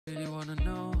wanna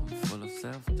know, I'm full of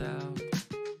self-doubt.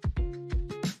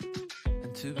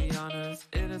 And to be honest,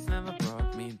 it has never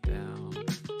brought me down.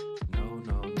 No,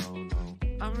 no, no, no.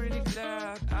 I'm really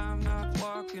glad I'm not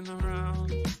walking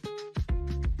around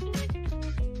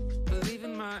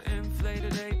believing my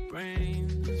inflated ape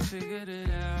brain figured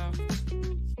it out.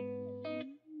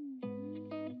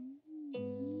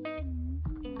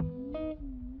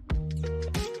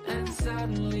 And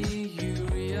suddenly you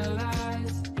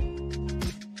realize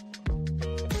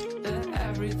that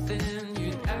everything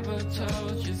you'd ever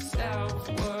told yourself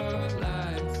were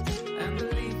lies. And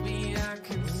believe me, I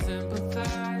can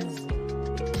sympathize,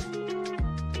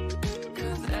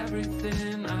 'cause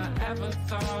everything I ever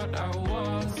thought I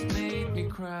was made me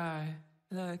cry.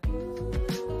 Like and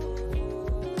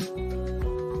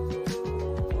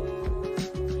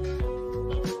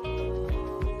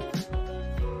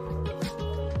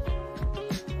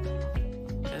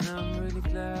I'm really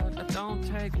glad I don't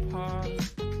take part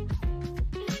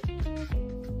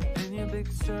in your big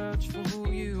search for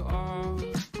who you are.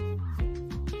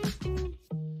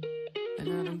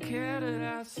 And I don't care that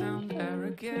I sound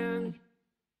arrogant,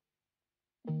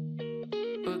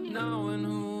 but knowing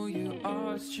who you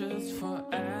are is just for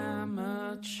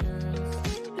amateurs.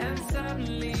 And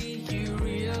suddenly you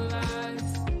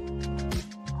realize,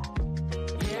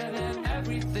 yeah, that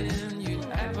everything you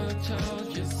ever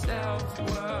told yourself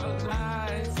were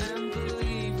lies. And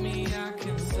believe me, I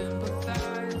can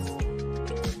sympathize.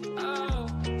 Oh,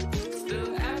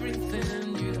 still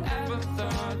everything you ever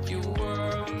thought you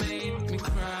were made me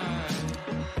cry.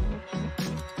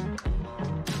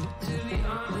 To be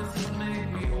honest, it made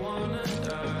me wanna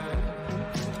die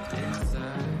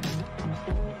inside.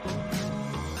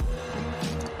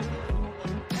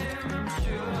 And I'm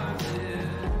sure I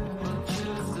did, but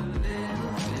just a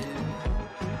little bit.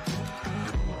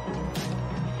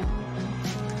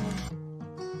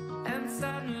 And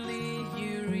suddenly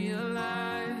you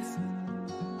realize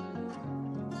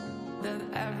that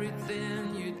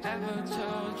everything you'd ever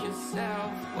told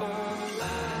yourself were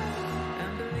lies.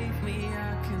 And believe me, I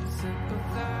can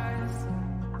sympathize,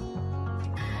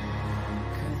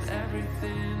 'cause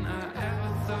everything I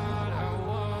ever thought I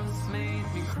was made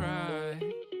me cry.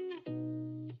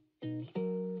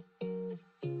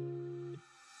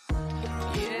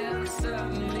 Yeah, and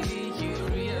suddenly you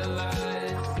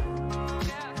realize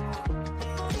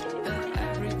that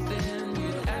everything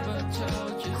you'd ever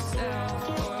told yourself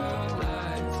were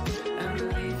lies. And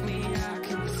believe me, I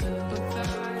can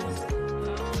sympathize.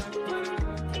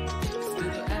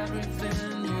 Still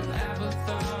everything you ever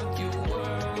thought you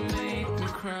were made me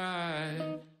cry.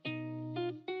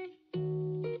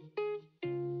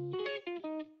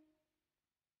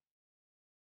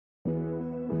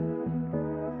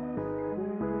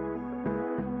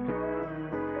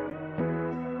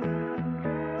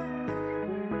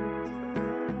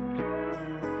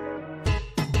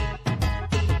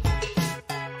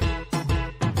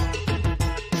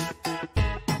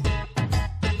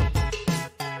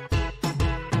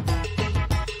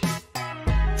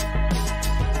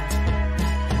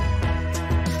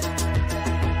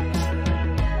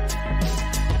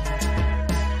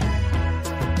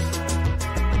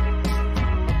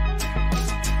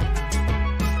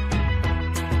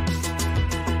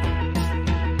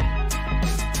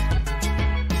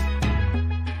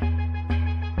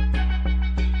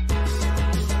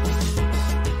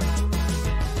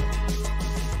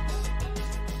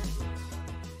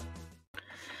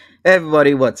 Hey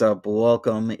everybody, what's up?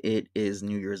 Welcome. It is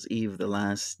New Year's Eve, the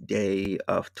last day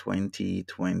of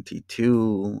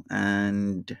 2022.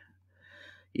 And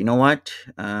you know what?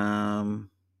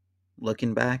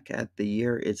 Looking back at the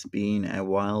year, it's been a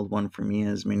wild one for me.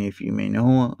 As many of you may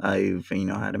know, I've,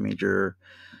 had a major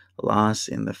loss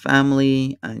in the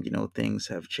family, and, things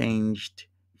have changed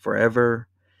forever.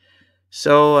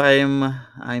 So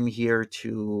I'm here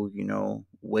to,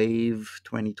 wave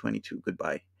 2022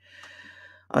 goodbye.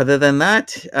 Other than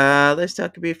that, let's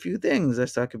talk about a few things.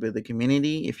 Let's talk about the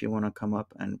community. If you want to come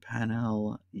up and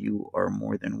panel, you are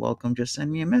more than welcome. Just send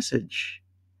me a message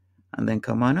and then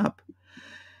come on up.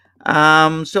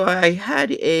 So I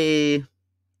had a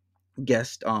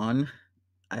guest on,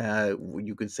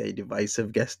 you could say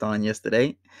divisive guest on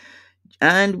yesterday,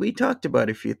 and we talked about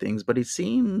a few things, but it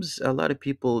seems a lot of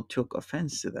people took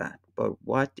offense to that. But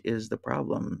what is the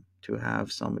problem to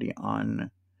have somebody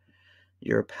on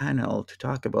your panel to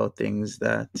talk about things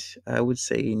that I would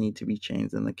say need to be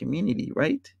changed in the community,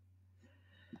 right?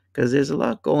 Because there's a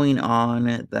lot going on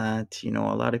that, a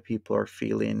lot of people are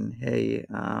feeling, hey,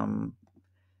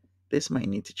 this might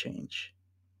need to change.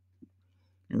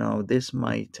 This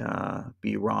might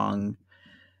be wrong.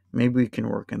 maybe we can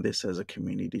work on this as a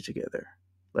community together.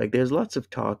 Like, there's lots of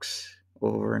talks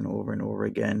over and over and over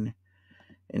again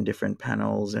in different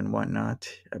panels and whatnot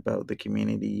about the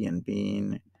community and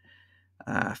being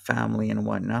family and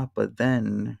whatnot. But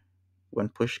then when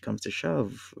push comes to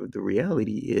shove, the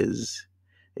reality is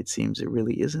it seems it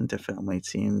really isn't a family. It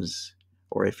seems,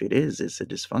 or if it is, it's a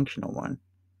dysfunctional one.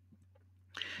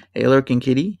 Hey, Lurking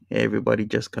Kitty. Hey, everybody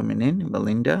just coming in.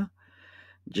 Melinda,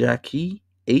 Jackie,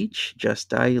 H,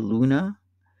 Justai, Luna,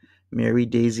 Mary,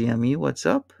 Daisy, Ami, what's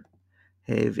up?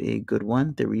 Have a good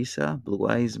one. Teresa, Blue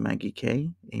Eyes, Maggie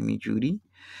K, Amy, Judy.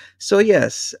 So,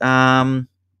 yes, I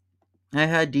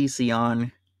had DC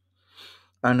on,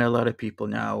 and a lot of people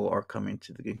now are coming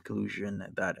to the conclusion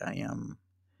that I am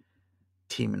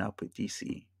teaming up with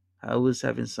DC. I was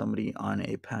having somebody on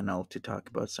a panel to talk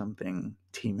about something,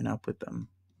 teaming up with them.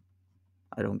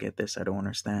 I don't get this. I don't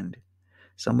understand.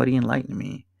 Somebody enlighten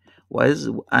me. Why is,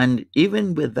 and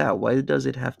even with that, why does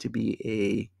it have to be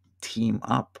a team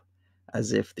up?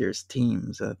 As if there's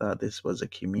teams. I thought this was a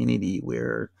community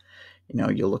where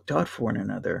you looked out for one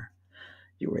another.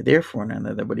 You were there for one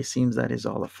another, but it seems that is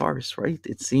all a farce, right?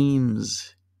 It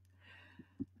seems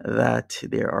that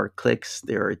there are cliques,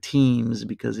 there are teams,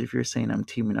 because if you're saying I'm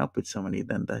teaming up with somebody,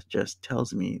 then that just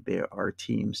tells me there are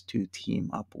teams to team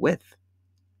up with.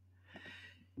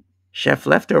 Chef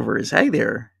Leftovers, hey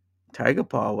there. Tiger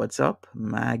Paw, what's up?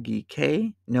 Maggie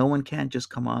K. No one can't just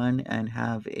come on and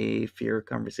have a fair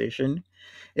conversation.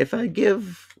 If I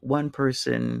give one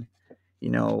person,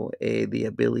 the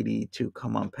ability to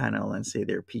come on panel and say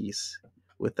their piece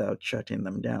without shutting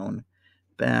them down,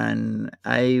 then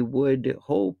I would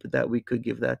hope that we could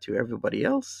give that to everybody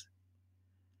else.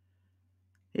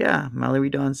 Yeah, Mallory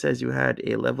Dawn says you had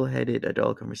a level headed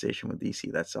adult conversation with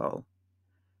DC. That's all.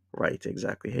 Right,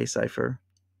 exactly. Hey, Cypher.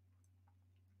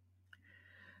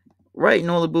 Right,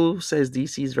 Nolabu says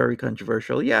DC is very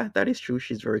controversial. Yeah, that is true.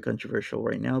 She's very controversial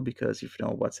right now because if you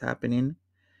know what's happening,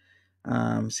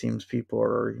 seems people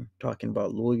are talking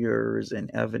about lawyers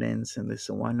and evidence and this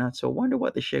and whatnot. So I wonder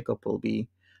what the shakeup will be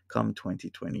come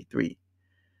 2023.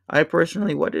 I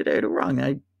personally, what did I do wrong?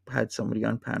 I had somebody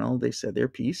on panel. They said their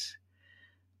piece.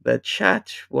 The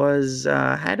chat was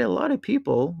had a lot of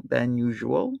people than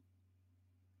usual.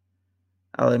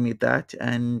 I'll admit that.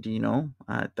 And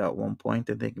at that one point,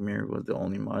 I think Mary was the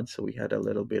only mod, so we had a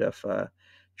little bit of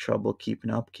trouble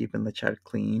keeping the chat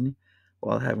clean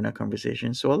while having a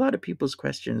conversation. So a lot of people's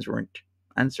questions weren't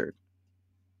answered.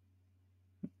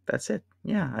 That's it.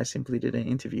 Yeah, I simply did an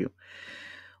interview.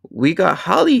 We got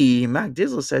Holly. Mac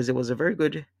Dizzle says it was a very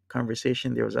good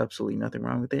conversation. There was absolutely nothing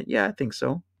wrong with it. Yeah, I think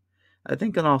so. I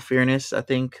think, in all fairness, I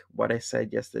think what I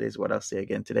said yesterday is what I'll say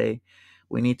again today.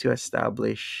 We need to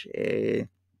establish a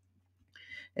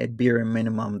bare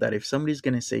minimum that if somebody's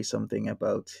going to say something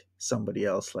about somebody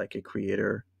else, like a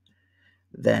creator,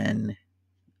 then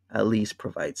at least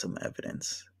provide some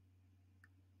evidence.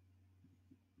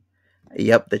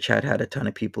 Yep, the chat had a ton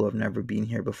of people who have never been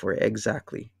here before.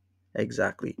 Exactly.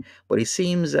 Exactly. But it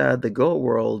seems the Go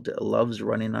world loves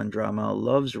running on drama,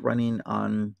 loves running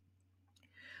on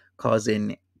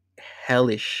causing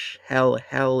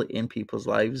hell in people's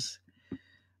lives.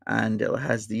 And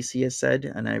as DC has said,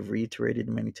 and I've reiterated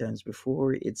many times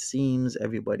before, it seems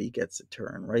everybody gets a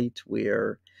turn, right?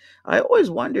 Where I always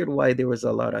wondered why there was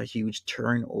a lot of huge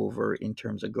turnover in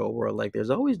terms of Go World. Like, there's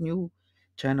always new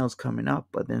channels coming up,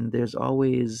 but then there's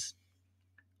always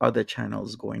other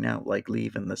channels going out, like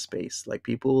leaving the space. Like,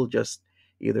 people will just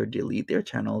either delete their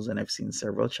channels, and I've seen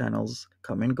several channels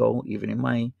come and go, even in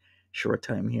my short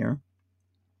time here,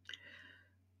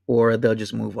 or they'll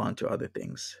just move on to other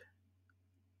things.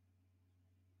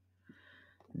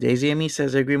 Daisy Amy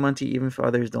says, I agree, Monty. Even if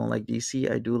others don't like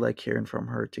DC, I do like hearing from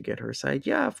her to get her side.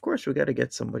 Yeah, of course, we got to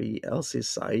get somebody else's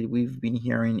side. We've been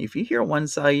hearing, if you hear one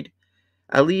side,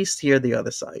 at least hear the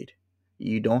other side.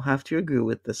 You don't have to agree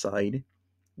with the side,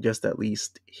 just at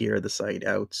least hear the side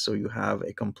out so you have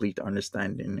a complete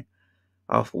understanding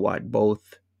of what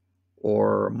both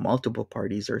or multiple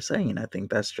parties are saying. I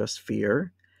think that's just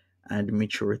fair and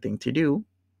mature thing to do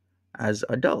as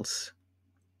adults.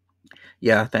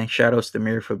 Yeah, thanks Shadows to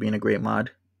Mirror for being a great mod.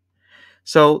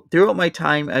 So throughout my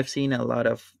time, I've seen a lot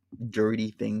of dirty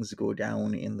things go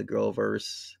down in the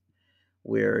girlverse,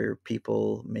 where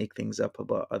people make things up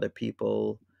about other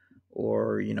people,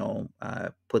 or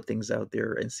put things out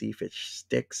there and see if it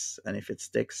sticks. And if it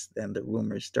sticks, then the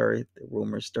rumors start. The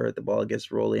rumors start. The ball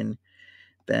gets rolling.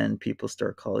 Then people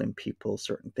start calling people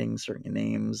certain things, certain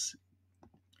names,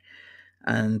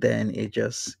 and then it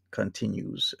just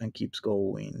continues and keeps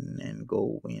going and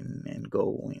going and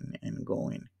going and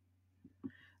going.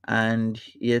 And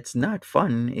it's not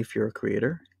fun if you're a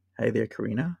creator. Hi there,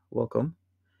 Karina. Welcome.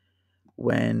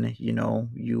 When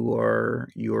you're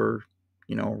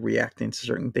reacting to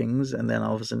certain things, and then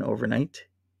all of a sudden overnight,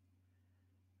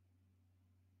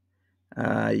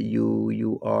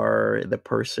 you are the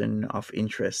person of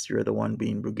interest. You're the one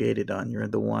being brigaded on. You're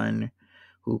the one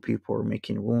who people are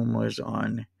making rumors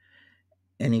on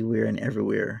anywhere and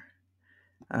everywhere.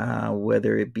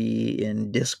 Whether it be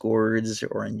in discords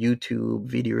or on YouTube,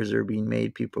 videos are being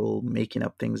made, people making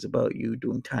up things about you,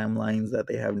 doing timelines that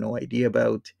they have no idea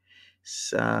about,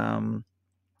 um,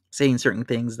 saying certain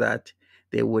things that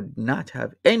they would not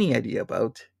have any idea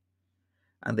about,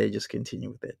 and they just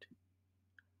continue with it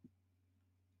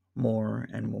more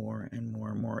and more and more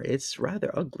and more. It's rather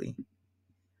ugly,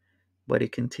 but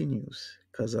it continues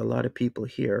because a lot of people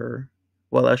here,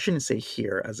 well, I shouldn't say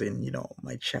here as in,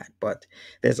 my chat, but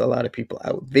there's a lot of people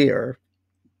out there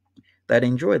that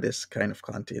enjoy this kind of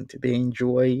content. They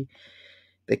enjoy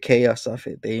the chaos of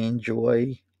it. They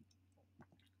enjoy,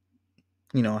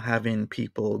 having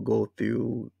people go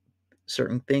through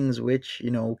certain things which,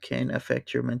 can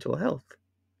affect your mental health.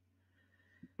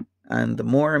 And the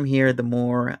more I'm here, the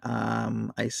more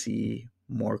I see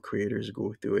more creators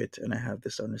go through it, and I have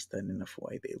this understanding of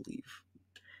why they leave.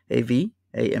 AV,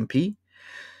 AMP.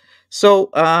 So,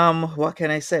 what can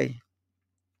I say?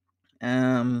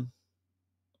 Um,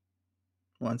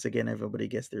 Once again, everybody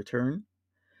gets their turn.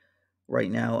 Right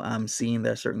now, I'm seeing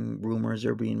that certain rumors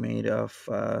are being made of,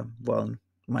 well,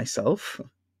 myself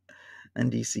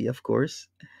and DC, of course.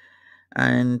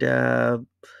 And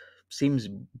seems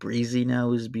Breezy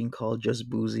now is being called just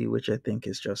Boozy, which I think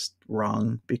is just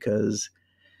wrong because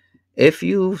if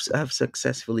you have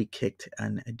successfully kicked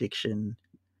an addiction,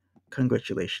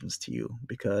 congratulations to you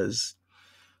because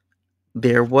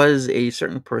there was a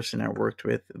certain person I worked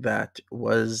with that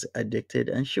was addicted,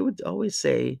 and she would always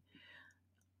say,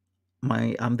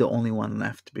 "My, I'm the only one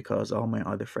left because all my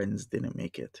other friends didn't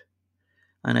make it."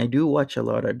 And I do watch a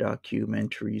lot of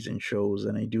documentaries and shows,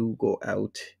 and I do go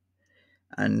out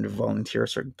and volunteer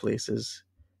certain places.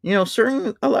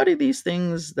 Certain a lot of these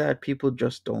things that people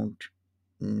just don't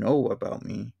know about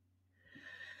me.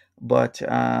 But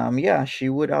yeah, she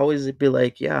would always be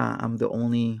like, "Yeah, I'm the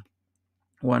only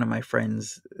one of my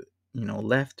friends,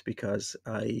 left because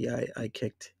I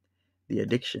kicked the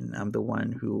addiction. I'm the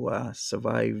one who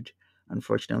survived.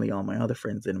 Unfortunately, all my other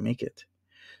friends didn't make it."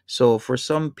 So for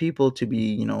some people to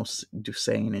be,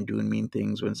 saying and doing mean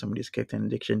things when somebody's kicked an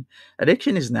addiction,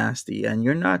 addiction is nasty, and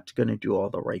you're not gonna do all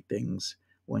the right things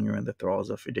when you're in the thralls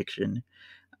of addiction.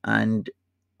 And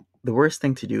the worst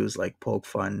thing to do is like poke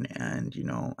fun and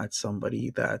at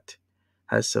somebody that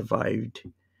has survived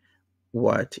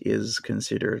what is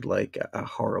considered like a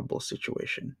horrible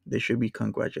situation. They should be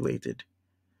congratulated,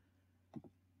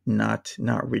 not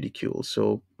ridiculed.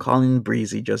 So calling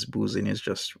Breezy just boozing is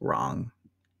just wrong.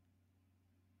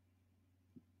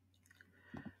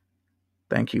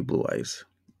 Thank you, Blue Eyes.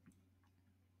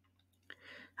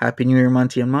 Happy New Year,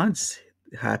 Monty and Mods.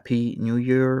 Happy New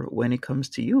Year when it comes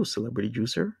to you, Celebrity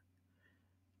Juicer.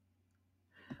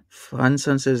 Fun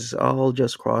Sun says all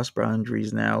just cross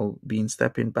boundaries now, being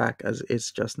stepping back as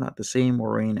it's just not the same.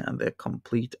 Maureen and the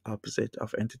complete opposite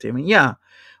of entertainment. Yeah,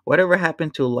 whatever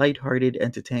happened to lighthearted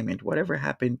entertainment? Whatever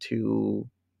happened to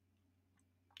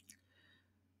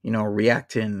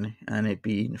reacting and it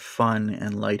being fun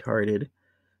and lighthearted?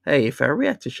 Hey, if I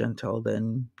react to Chantel,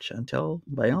 then Chantel,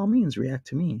 by all means, react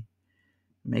to me.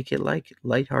 Make it like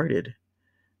lighthearted.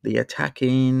 The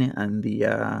attacking and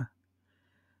the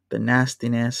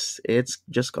nastiness, it's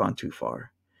just gone too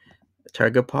far.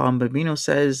 Targa Palm Babino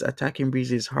says attacking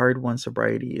Breezy is hard when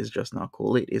sobriety is just not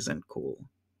cool. It isn't cool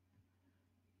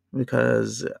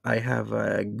because I have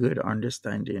a good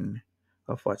understanding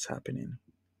of what's happening.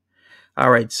 All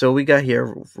right, so we got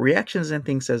here reactions and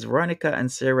things says Veronica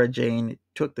and Sarah Jane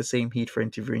took the same heat for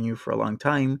interviewing you for a long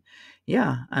time.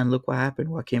 Yeah, and look what happened,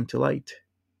 what came to light.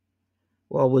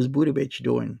 What was Buddha Bitch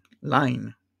doing?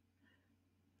 Lying.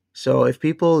 So if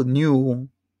people knew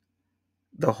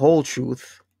the whole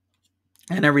truth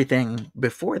and everything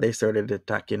before they started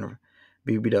attacking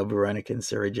BBW, Veronica, and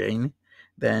Sarah Jane,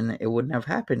 then it wouldn't have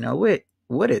happened. Now, wait,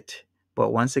 would it?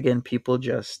 But once again, people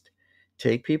just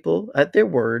take people at their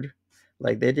word,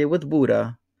 like they did with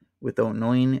Buddha, without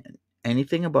knowing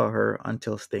anything about her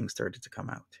until things started to come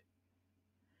out.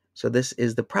 So this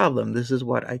is the problem. This is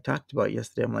what I talked about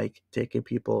yesterday. I'm like taking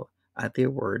people at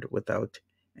their word without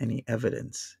any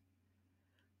evidence.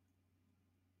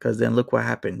 Because then look what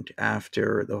happened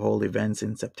after the whole events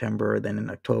in September. Then in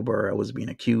October, I was being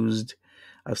accused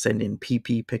of sending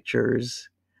PP pictures,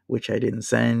 which I didn't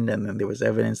send. And then there was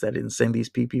evidence that I didn't send these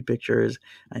PP pictures.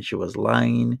 And she was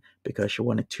lying because she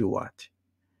wanted to what?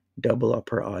 double up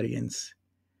her audience,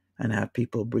 and have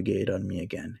people brigade on me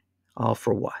again. All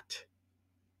for what?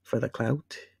 For the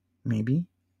clout? Maybe.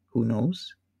 Who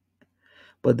knows?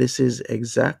 But this is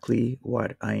exactly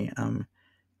what I am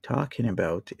talking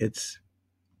about. It's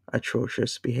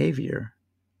atrocious behavior.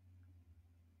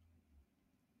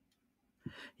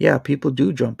 Yeah, people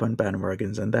do jump on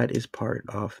bandwagons, and that is part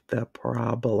of the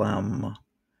problem.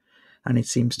 And it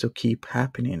seems to keep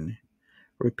happening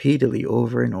repeatedly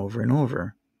over and over and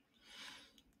over.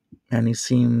 And it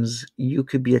seems you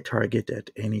could be a target at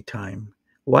any time.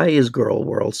 Why is Girl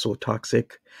World so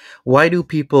toxic? Why do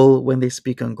people, when they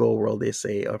speak on Girl World, they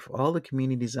say, of all the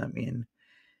communities I'm in,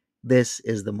 this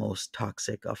is the most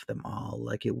toxic of them all?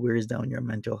 Like it wears down your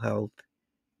mental health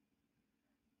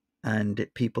and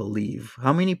people leave.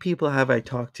 How many people have I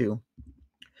talked to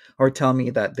or tell me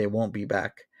that they won't be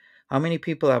back? How many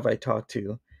people have I talked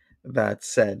to that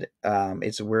said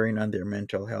it's wearing on their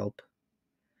mental health?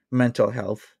 Mental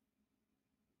health.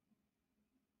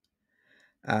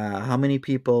 How many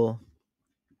people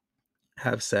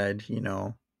have said,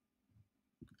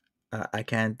 I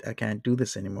can't do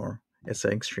this anymore. It's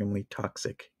an extremely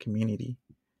toxic community.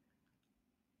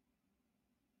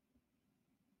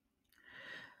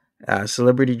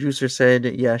 Celebrity Juicer said,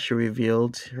 yeah, she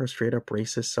revealed her straight up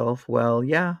racist self. Well,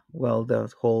 yeah, well,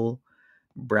 the whole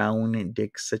brown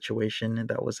dick situation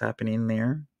that was happening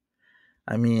there.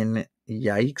 I mean,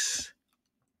 yikes.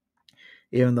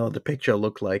 Even though the picture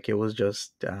looked like it was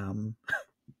just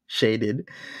shaded.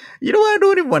 You know what? I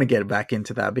don't even want to get back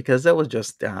into that because that was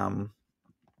just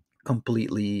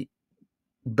completely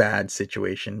bad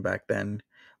situation back then.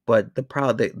 But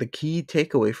the key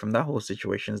takeaway from that whole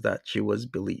situation is that she was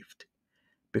believed.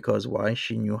 Because why?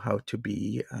 She knew how to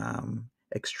be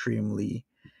extremely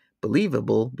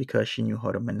believable because she knew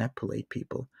how to manipulate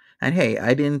people. And hey,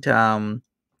 I didn't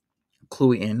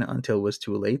clue in until it was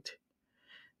too late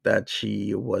that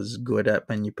she was good at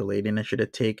manipulating. I should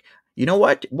have take. You know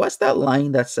what? What's that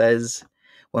line that says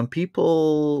when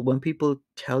people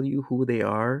tell you who they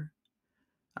are,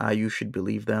 you should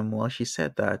believe them? Well, she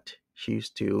said that she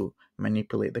used to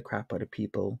manipulate the crap out of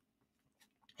people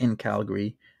in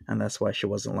Calgary, and that's why she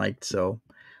wasn't liked. So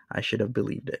I should have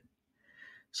believed it.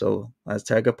 So, as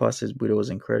Tagapa says, Buddha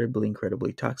was incredibly,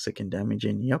 incredibly toxic and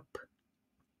damaging. Yep.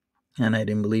 And I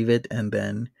didn't believe it. And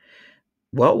then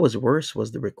what was worse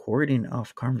was the recording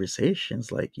of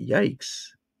conversations. Like, yikes.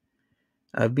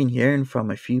 I've been hearing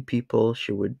from a few people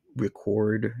she would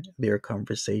record their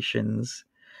conversations.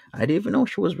 I didn't even know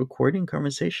she was recording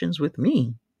conversations with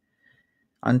me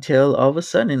until all of a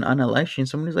sudden on a live stream,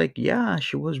 somebody's like, yeah,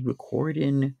 she was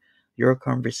recording your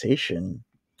conversation.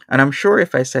 And I'm sure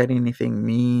if I said anything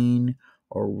mean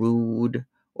or rude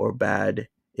or bad,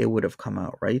 it would have come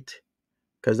out, right?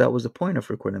 Because that was the point of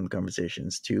recording the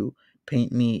conversations, to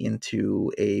paint me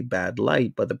into a bad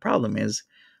light. But the problem is,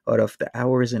 out of the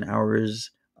hours and hours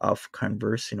of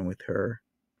conversing with her,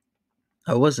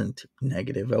 I wasn't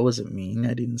negative. I wasn't mean.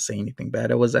 I didn't say anything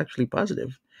bad. I was actually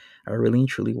positive. I really and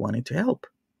truly wanted to help.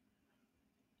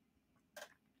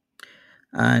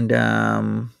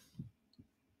 And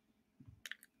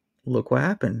look what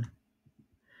happened.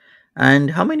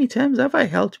 And how many times have I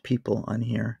helped people on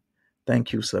here?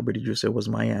 Thank you, Celebrity Juice. It was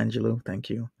Maya Angelou. Thank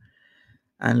you.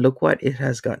 And look what it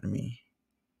has gotten me.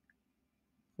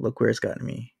 Look where it's gotten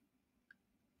me.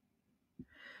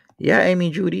 Yeah, Amy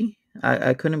Judy.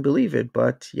 I couldn't believe it,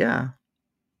 but yeah.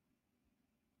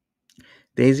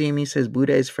 Daisy Amy says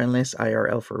Buddha is friendless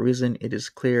IRL for a reason. It is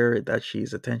clear that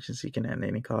she's attention seeking at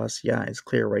any cost. Yeah, it's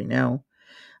clear right now.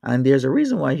 And there's a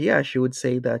reason why, yeah, she would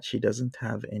say that she doesn't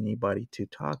have anybody to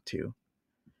talk to.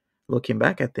 Looking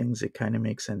back at things, it kind of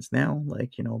makes sense now,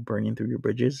 like, burning through your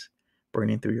bridges,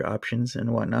 burning through your options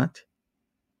and whatnot.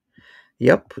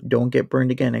 Yep, don't get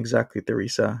burned again. Exactly,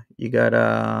 Theresa. You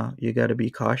gotta be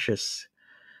cautious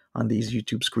on these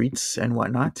YouTube screets and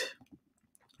whatnot.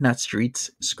 Not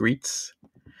streets, screets.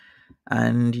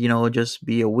 And just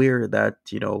be aware that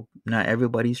not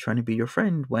everybody's trying to be your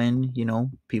friend when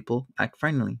people act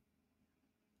friendly.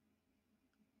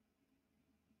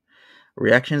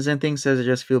 Reactions and things says I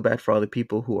just feel bad for all the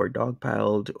people who are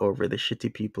dogpiled over the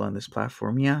shitty people on this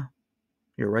platform. Yeah,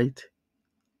 you're right.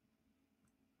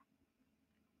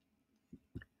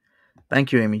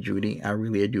 Thank you, Amy Judy. I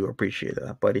really do appreciate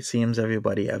that. But it seems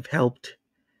everybody I've helped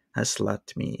has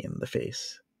slapped me in the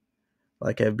face.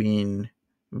 Like, I've been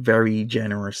very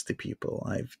generous to people.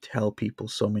 I've helped people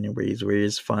so many ways,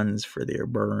 raised funds for their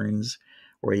burns,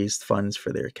 raised funds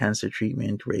for their cancer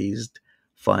treatment, raised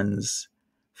funds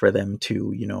for them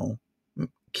to,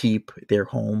 keep their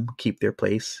home, keep their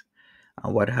place.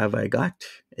 What have I got?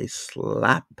 A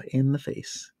slap in the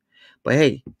face. But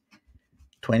hey,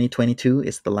 2022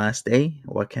 is the last day.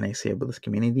 What can I say about this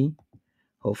community?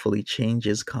 Hopefully,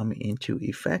 changes come into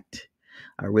effect.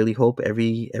 I really hope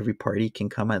every party can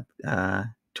come at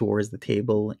towards the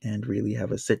table and really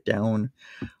have a sit down,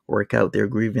 work out their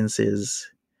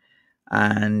grievances,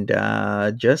 and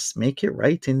just make it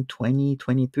right in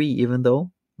 2023. Even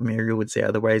though Mary would say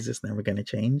otherwise, it's never going to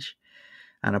change,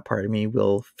 and a part of me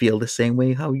will feel the same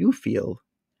way how you feel,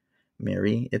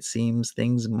 Mary. It seems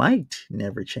things might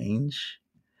never change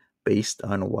based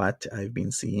on what I've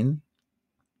been seeing.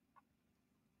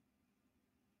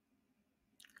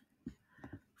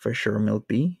 For sure, Milk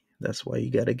B. That's why you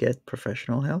gotta get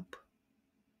professional help.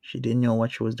 She didn't know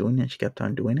what she was doing and she kept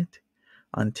on doing it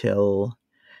until,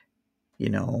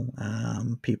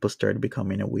 people started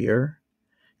becoming aware.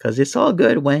 Because it's all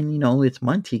good when, it's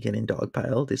Monty getting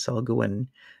dogpiled. It's all good when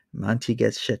Monty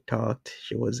gets shit talked.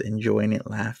 She was enjoying it,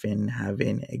 laughing,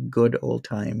 having a good old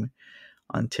time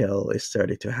until it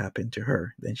started to happen to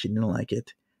her. Then she didn't like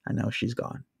it and now she's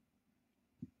gone.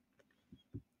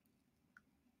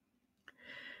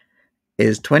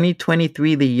 Is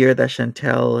 2023 the year that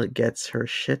Chantel gets her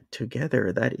shit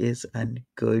together? That is a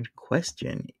good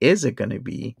question. Is it going to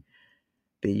be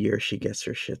the year she gets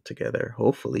her shit together?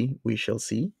 Hopefully, we shall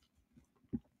see.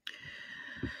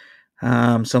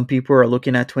 Some people are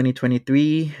looking at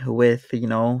 2023 with,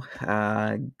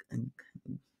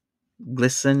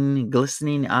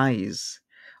 glistening eyes.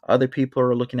 Other people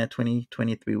are looking at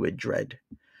 2023 with dread.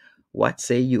 What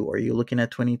say you? Are you looking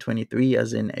at 2023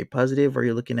 as in a positive, or are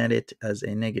you looking at it as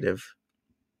a negative?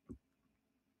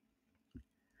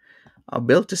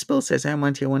 Bill to Spill says, "Hi,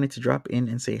 Monty. I wanted to drop in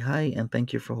and say hi and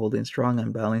thank you for holding strong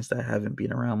and balanced. I haven't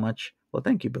been around much." Well,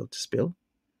 thank you, Bill to Spill.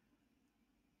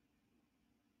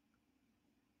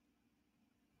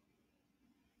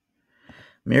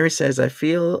 Mary says, "I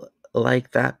feel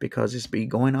like that because it's been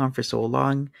going on for so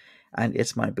long, and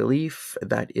it's my belief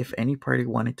that if any party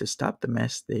wanted to stop the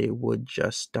mess, they would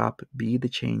just stop. Be the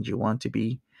change you want to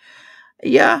be."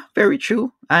 Yeah, very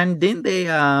true. And didn't they?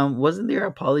 Wasn't there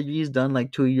apologies done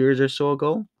like 2 years or so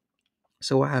ago?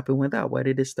 So what happened with that? Why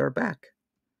did it start back?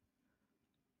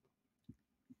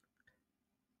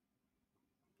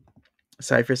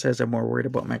 Cypher says, "I'm more worried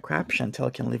about my crap.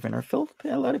 Chantel can live in her filth."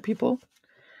 Yeah, a lot of people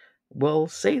will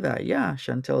say that. Yeah,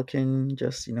 Chantel can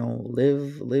just,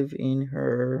 live in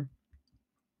her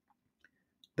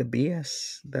the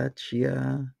BS that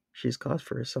she's caused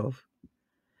for herself.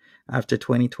 After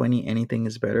 2020, anything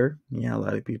is better. Yeah, a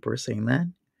lot of people are saying that.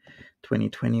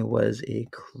 2020 was a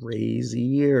crazy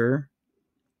year,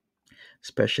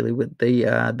 especially with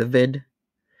the vid.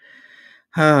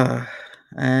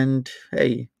 And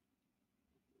hey,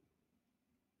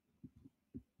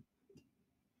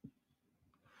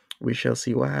 we shall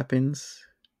see what happens.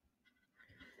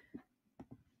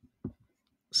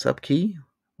 Subkey,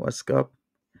 what's up?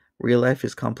 Real life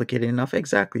is complicated enough.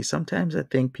 Exactly. Sometimes I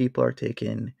think people are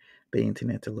taking the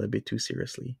internet a little bit too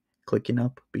seriously. Clicking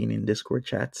up, being in Discord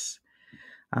chats,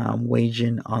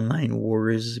 waging online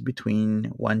wars between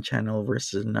one channel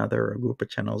versus another, a group of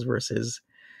channels versus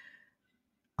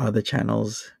other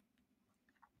channels.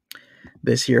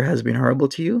 This year has been horrible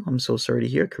to you. I'm so sorry to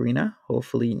hear, Karina.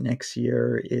 Hopefully next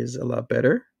year is a lot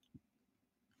better.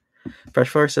 Fresh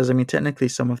Flower says, I mean, technically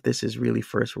some of this is really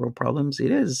first world problems.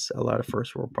 It is a lot of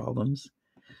first world problems.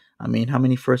 I mean, how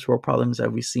many first world problems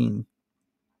have we seen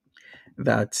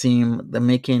that seem the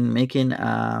making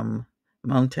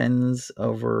mountains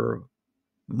over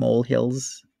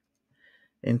molehills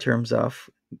in terms of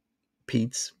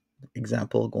Pete's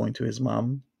example going to his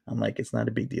mom? I'm like, it's not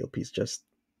a big deal, Pete. Just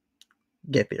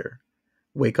get there.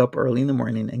 Wake up early in the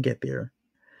morning and get there.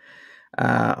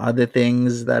 Other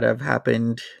things that have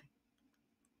happened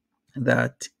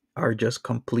that are just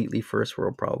completely first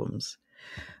world problems.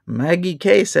 Maggie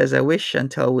K says, I wish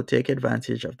Chantel would take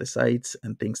advantage of the sights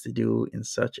and things to do in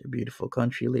such a beautiful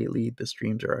country lately. The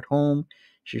streams are at home.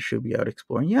 She should be out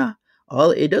exploring. Yeah.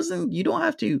 You don't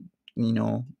have to,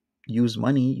 use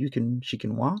money. She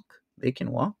can walk. They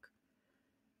can walk.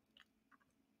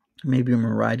 Maybe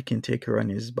Murad can take her on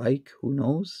his bike. Who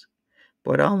knows?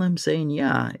 But all I'm saying,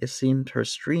 yeah, it seemed her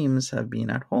streams have been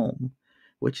at home,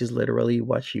 which is literally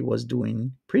what she was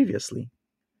doing previously.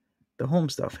 The home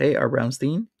stuff. Hey, R.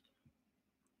 Brownstein.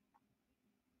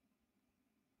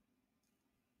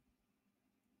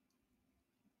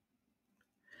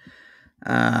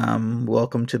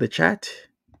 Welcome to the chat.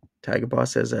 Tiger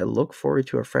Boss says, I look forward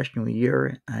to a fresh new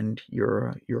year, and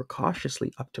you're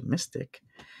cautiously optimistic.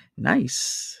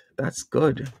 Nice. That's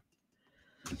good.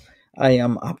 I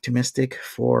am optimistic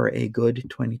for a good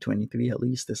 2023, at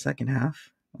least the second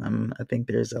half. I think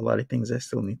there's a lot of things I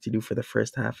still need to do for the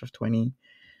first half of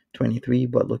 23,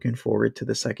 but looking forward to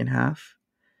the second half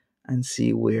and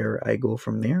see where I go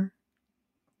from there.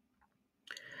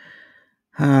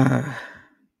 but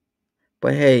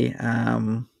hey,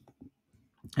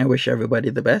 I wish everybody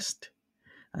the best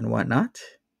and whatnot.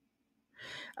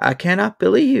 I cannot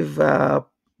believe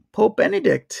Pope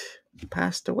Benedict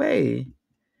passed away.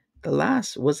 The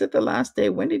last was it the last day?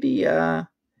 When did he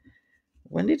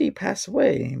pass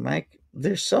away? Mike,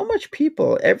 there's so much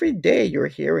people. Every day you're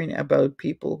hearing about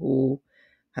people who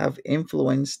have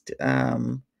influenced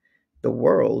the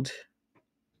world.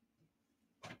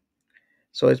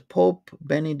 So it's Pope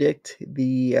Benedict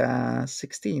the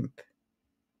 16th.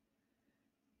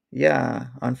 Yeah,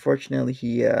 unfortunately,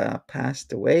 he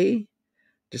passed away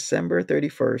December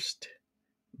 31st,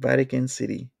 Vatican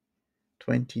City,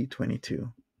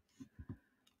 2022.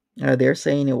 They're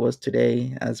saying it was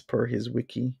today, as per his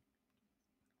wiki.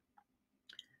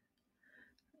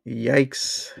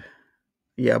 Yikes.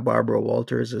 Yeah, Barbara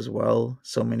Walters as well.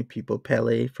 So many people.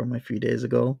 Pele from a few days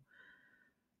ago.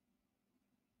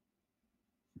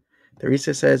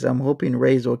 Teresa says, I'm hoping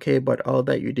Ray's okay, but all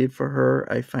that you did for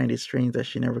her, I find it strange that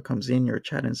she never comes in your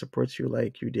chat and supports you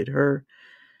like you did her.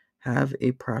 Have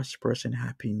a prosperous and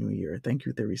happy new year. Thank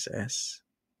you, Teresa S.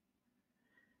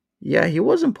 Yeah, he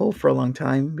wasn't Pope for a long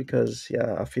time because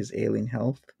of his ailing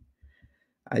health.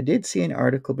 I did see an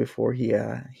article before he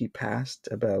passed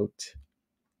about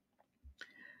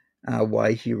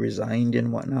why he resigned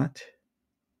and whatnot.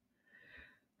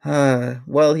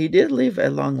 Well, he did live a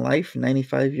long life.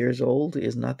 95 years old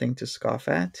is nothing to scoff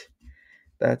at.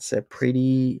 That's a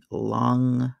pretty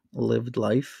long lived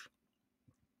life.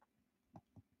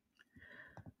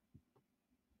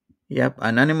 Yep.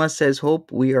 Anonymous says,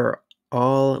 hope we all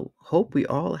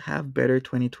have better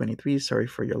 2023. Sorry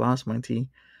for your loss, Monty,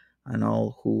 and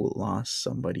all who lost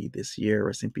somebody this year.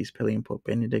 Rest in peace, Pele and Pope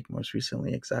Benedict. Most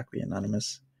recently, exactly,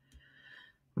 Anonymous.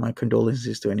 My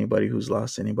condolences to anybody who's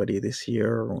lost anybody this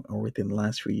year or within the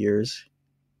last few years.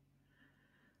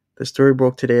 The story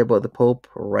broke today about the Pope.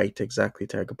 Right, exactly,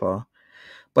 Tagapaw.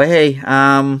 But hey,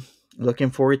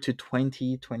 looking forward to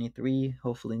 2023.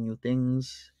 Hopefully, new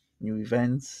things, new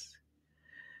events.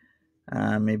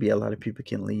 Maybe a lot of people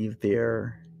can leave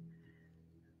their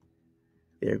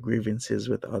grievances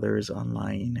with others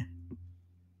online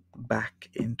back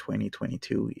in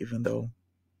 2022, even though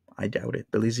I doubt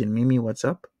it. Belize and Mimi, what's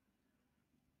up?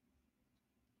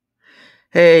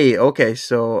 Hey, okay,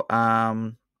 so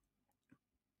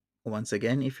once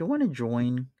again, if you want to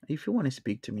join, if you want to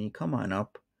speak to me, come on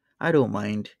up. I don't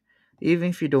mind. Even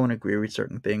if you don't agree with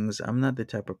certain things, I'm not the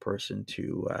type of person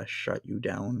to shut you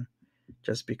down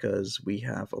just because we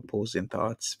have opposing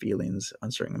thoughts, feelings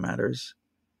on certain matters.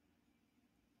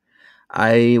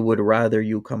 I would rather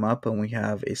you come up and we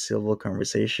have a civil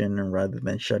conversation rather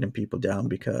than shutting people down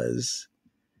because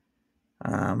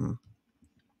um,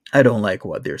 I don't like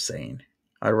what they're saying.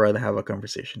 I'd rather have a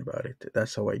conversation about it.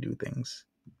 That's how I do things.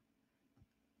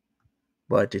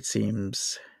 But it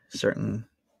seems certain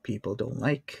people don't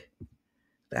like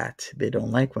that. They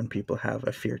don't like when people have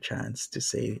a fair chance to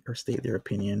say or state their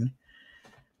opinion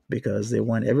because they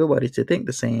want everybody to think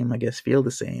the same, I guess feel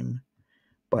the same.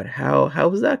 But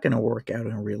how is that going to work out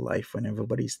in real life when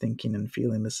everybody's thinking and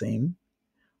feeling the same?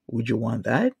 Would you want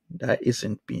that? That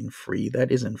isn't being free.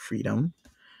 That isn't freedom,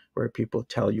 where people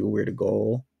tell you where to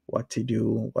go, what to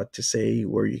do, what to say,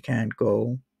 where you can't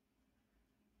go.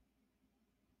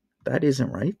 That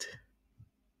isn't right.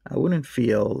 I wouldn't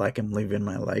feel like I'm living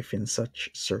my life in such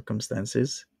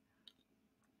circumstances.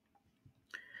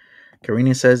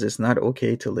 Karina says it's not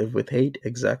okay to live with hate.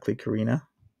 Exactly, Karina.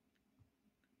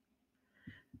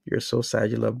 You're so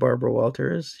sad you love Barbara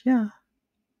Walters. Yeah.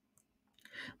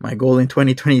 My goal in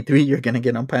 2023, you're going to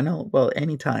get on panel? Well,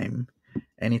 anytime.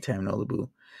 Anytime,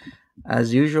 Nolibu.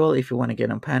 As usual, if you want to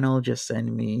get on panel, just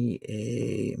send me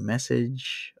a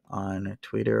message on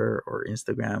Twitter or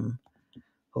Instagram.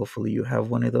 Hopefully, you have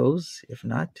one of those. If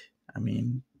not, I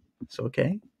mean, it's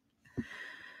okay.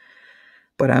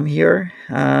 But I'm here.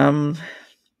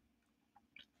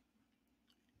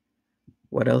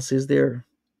 What else is there?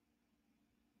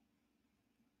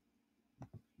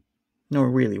 No,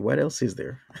 really, what else is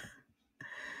there?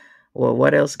 Well,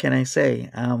 what else can I say?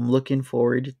 I'm looking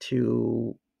forward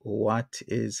to what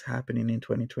is happening in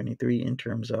 2023 in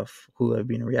terms of who I've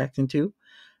been reacting to.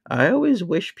 I always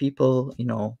wish people,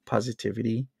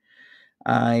 positivity.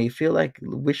 I feel like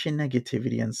wishing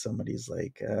negativity on somebody's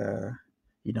like,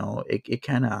 it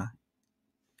kind of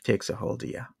takes a hold of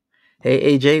you.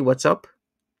 Hey, AJ, what's up?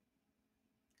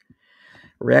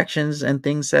 Reactions and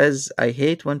things says, I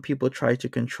hate when people try to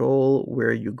control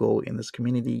where you go in this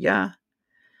community. Yeah,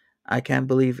 I can't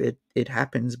believe it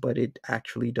happens, but it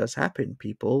actually does happen.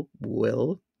 People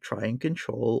will try and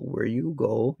control where you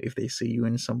go if they see you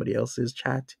in somebody else's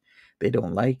chat they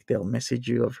don't like. They'll message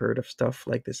you. I've heard of stuff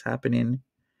like this happening.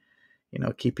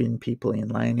 Keeping people in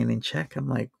line and in check. I'm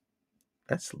like,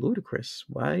 that's ludicrous.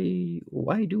 Why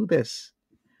do this?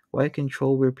 Why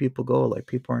control where people go? Like,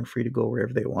 people aren't free to go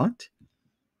wherever they want.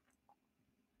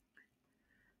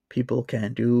 People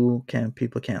can't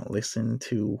listen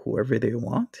to whoever they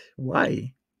want.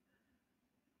 Why?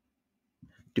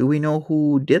 Do we know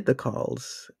who did the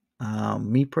calls?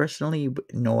 Me personally,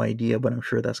 no idea, but I'm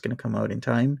sure that's going to come out in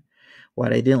time.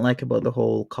 What I didn't like about the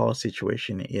whole call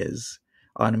situation is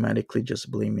automatically just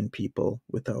blaming people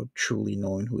without truly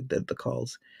knowing who did the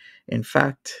calls. In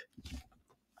fact,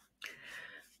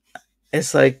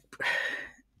 it's like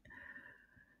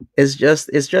it's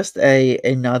just a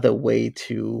another way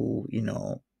to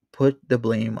put the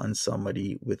blame on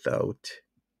somebody without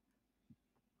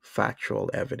factual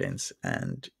evidence,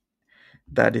 and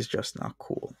that is just not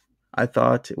cool. I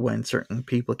thought when certain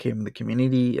people came in the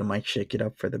community, it might shake it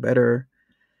up for the better.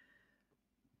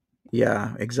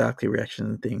 Yeah, exactly. Reaction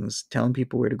and things, telling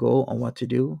people where to go and what to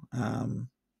do,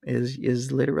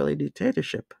 is literally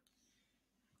dictatorship.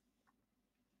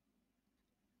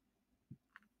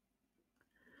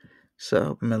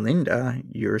 So, Melinda,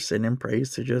 you're sending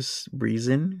praise to just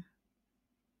breezing.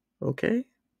 Okay.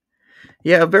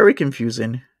 Yeah, very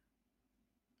confusing.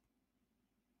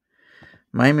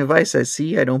 Miami Vice says,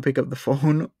 see, I don't pick up the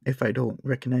phone if I don't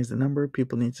recognize the number.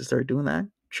 People need to start doing that.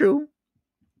 True.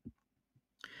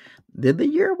 Did the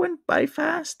year went by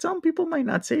fast? Some people might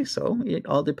not say so. It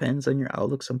all depends on your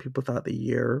outlook. Some people thought the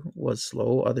year was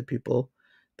slow. Other people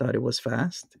thought it was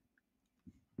fast.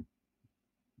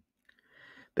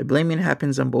 The blaming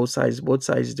happens on both sides. Both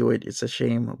sides do it. It's a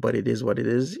shame, but it is what it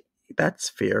is. That's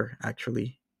fair,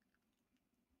 actually.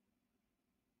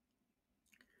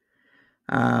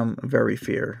 Very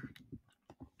fair,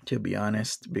 to be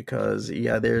honest, because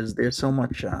yeah, there's so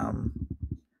much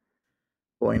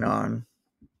going on.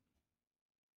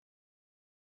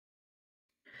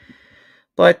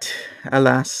 But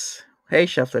alas, hey,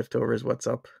 Chef Leftovers, what's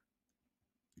up?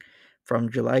 From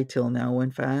July till now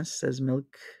went fast, says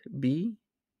Milk B.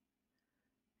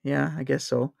 Yeah, I guess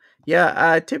so.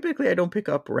 Yeah, typically I don't pick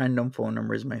up random phone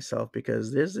numbers myself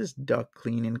because there's this duck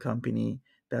cleaning company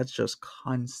that's just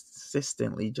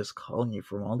consistently just calling you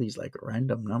from all these like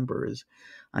random numbers,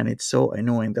 and it's so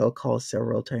annoying. They'll call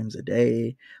several times a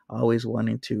day, always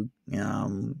wanting to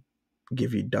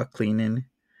give you duck cleaning.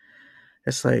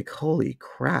 It's like, holy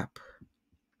crap.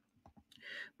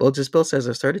 Bulge Spill says,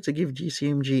 I started to give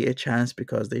GCMG a chance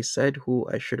because they said who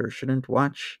I should or shouldn't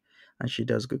watch, and she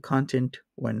does good content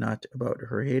when not about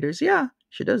her haters. Yeah,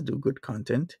 she does do good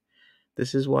content.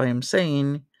 This is why I'm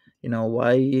saying,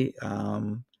 why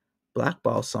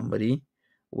blackball somebody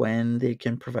when they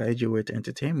can provide you with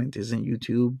entertainment? Isn't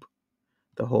YouTube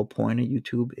the whole point of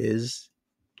YouTube is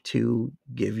to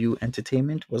give you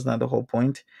entertainment? Was not the whole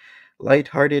point?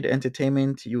 Light-hearted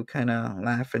entertainment. You kind of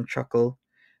laugh and chuckle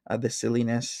at the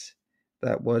silliness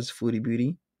that was Foodie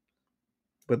Beauty.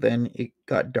 But then it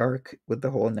got dark with the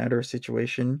whole Netter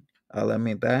situation. I'll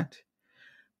admit that.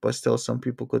 But still, some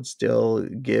people could still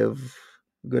give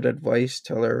good advice,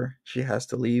 tell her she has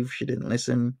to leave, she didn't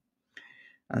listen,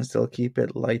 and still keep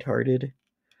it lighthearted.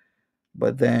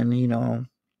 But then,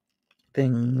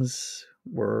 things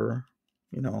you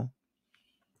know,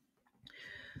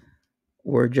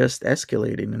 were just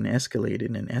escalating and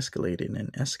escalating and escalating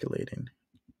and escalating.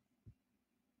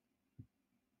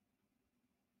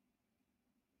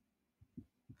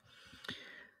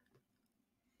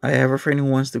 I have a friend who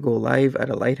wants to go live at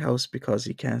a lighthouse because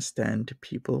he can't stand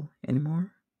people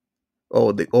anymore.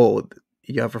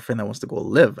 You have a friend that wants to go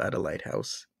live at a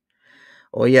lighthouse.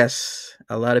 Oh yes,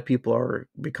 a lot of people are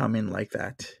becoming like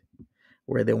that,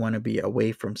 where they want to be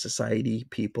away from society,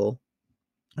 people,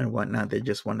 and whatnot. They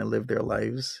just want to live their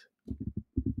lives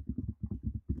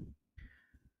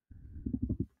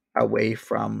away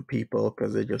from people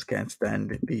because they just can't stand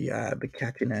the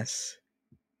cattiness,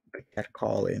 the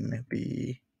catcalling,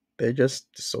 they're just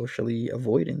socially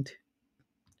avoidant.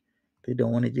 They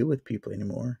don't want to deal with people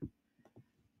anymore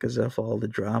because of all the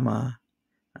drama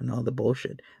and all the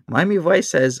bullshit. Miami Vice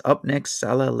says, up next,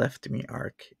 Salah left me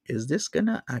arc. Is this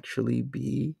gonna actually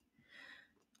be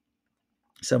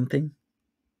something?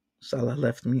 Salah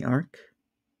left me arc?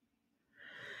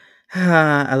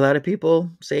 A lot of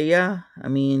people say yeah. I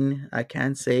mean, I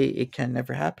can't say it can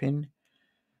never happen.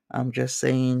 I'm just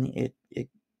saying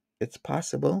it's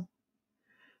possible.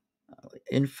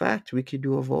 In fact, we could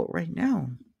do a vote right now.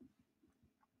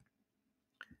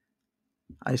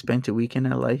 I spent a weekend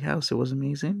at a lighthouse. It was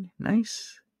amazing.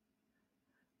 Nice.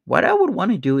 What I would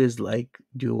want to do is like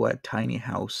do a tiny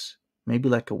house, maybe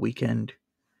like a weekend,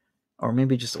 or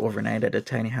maybe just overnight at a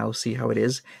tiny house, see how it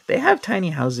is. They have tiny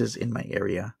houses in my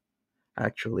area,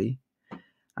 actually.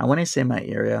 And when I say my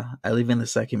area, I live in the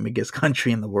second biggest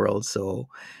country in the world. So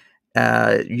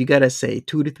you gotta say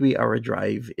 2 to 3 hour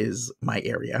drive is my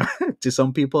area. To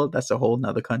some people, that's a whole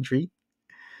nother country.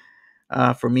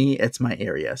 For me, it's my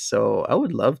area. So I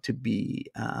would love to be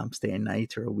stay a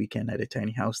night or a weekend at a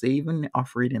tiny house. They even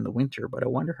offer it in the winter, but I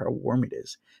wonder how warm it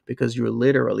is because you're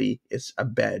literally it's a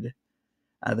bed,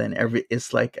 and then every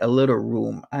it's like a little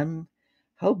room. I'm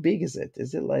how big is it?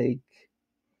 Is it like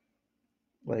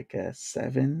a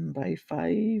 7 by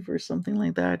 5 or something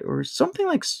like that, or something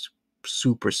like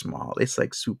super small? It's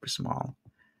like super small.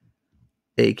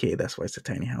 AK, that's why it's a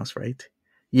tiny house, right?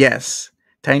 Yes,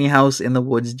 tiny house in the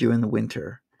woods during the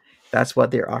winter. That's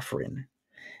what they're offering.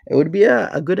 It would be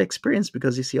a good experience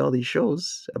because you see all these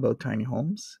shows about tiny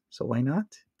homes. So why not?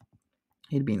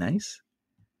 It'd be nice.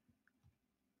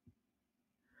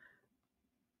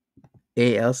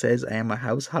 AL says I am a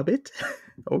house hobbit.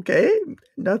 Okay,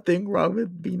 nothing wrong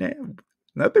with being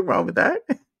nothing wrong with that.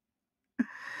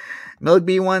 Milk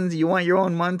B ones, you want your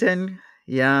own mountain?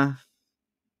 Yeah,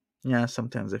 yeah.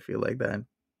 Sometimes I feel like that.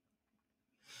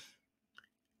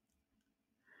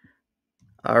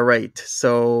 All right,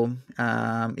 so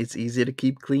it's easy to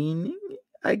keep clean.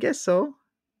 I guess so.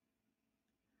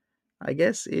 I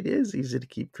guess it is easy to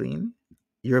keep clean.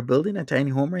 You're building a tiny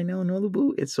home right now,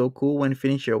 Nolubu. It's so cool. When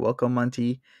finished, you're welcome,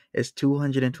 Monty. It's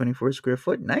 224 square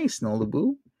foot. Nice,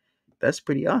 Nolubu. That's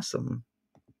pretty awesome.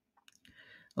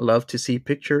 Love to see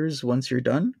pictures once you're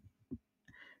done.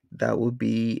 That would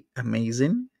be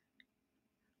amazing.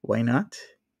 Why not?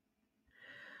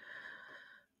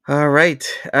 All right.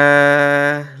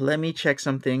 Let me check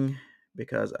something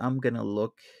because I'm gonna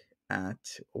look at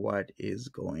what is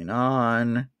going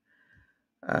on.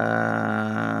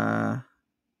 Uh,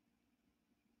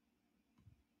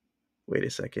 Wait a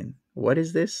second. What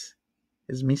is this?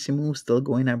 Is Misimu still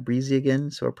going at Breezy again?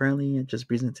 So apparently, just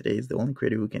Breezy today is the only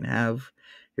creator who can have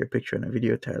your picture in a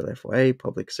video title FYI,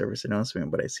 public service announcement.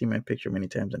 But I see my picture many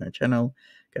times on our channel.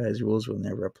 Guys, rules will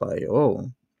never apply. Oh,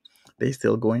 they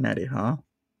still going at it, huh?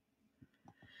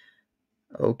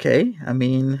 Okay. I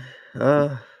mean,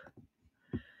 uh,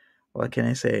 what can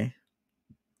I say?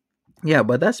 Yeah,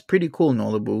 but that's pretty cool,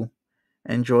 Nolabu.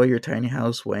 Enjoy your tiny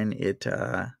house when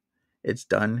it's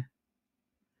done.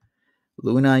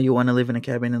 Luna, you want to live in a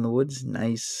cabin in the woods?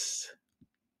 Nice.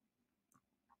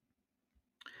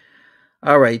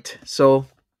 All right. So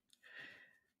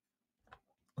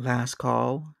last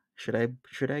call. Should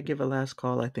I give a last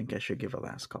call? I think I should give a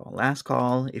last call. Last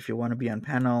call if you want to be on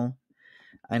panel.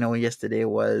 I know yesterday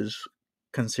was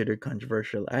considered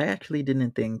controversial. I actually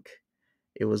didn't think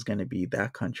it was going to be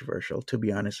that controversial, to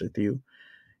be honest with you.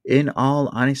 In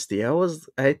all honesty,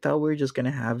 I thought we were just going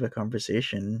to have a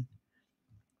conversation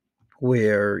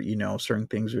where, certain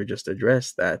things were just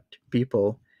addressed, that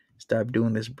people stop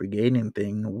doing this brigading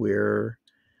thing where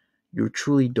you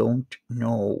truly don't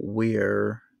know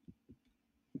where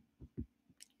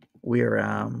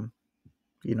who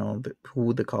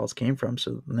the calls came from.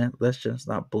 So let's just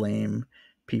not blame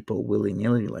people willy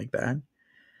nilly like that.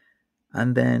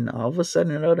 And then all of a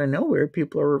sudden, out of nowhere,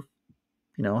 people are,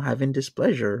 having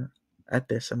displeasure at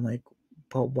this. I'm like,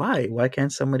 but why? Why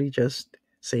can't somebody just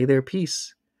say their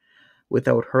piece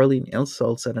without hurling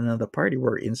insults at another party?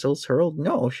 Were insults hurled?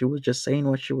 No, she was just saying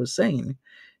what she was saying.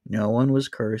 No one was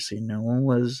cursing. No one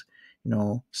was,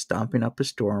 stomping up a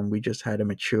storm. We just had a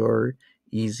mature,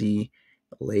 easy,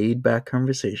 laid back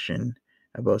conversation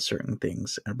about certain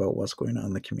things, about what's going on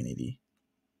in the community.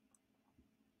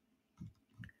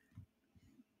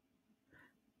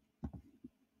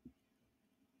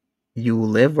 You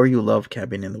live or you love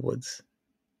Cabin in the Woods?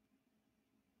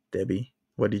 Debbie,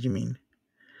 what did you mean?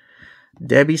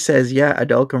 Debbie says, yeah,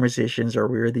 adult conversations are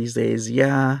weird these days.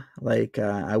 Yeah, like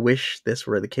I wish this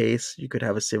were the case. You could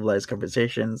have a civilized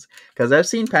conversations because I've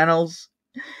seen panels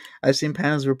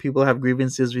where people have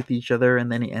grievances with each other,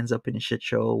 and then it ends up in a shit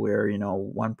show where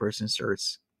one person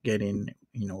starts getting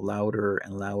louder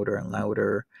and louder and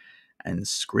louder and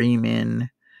screaming,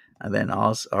 and then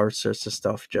all sorts of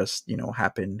stuff just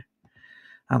happen.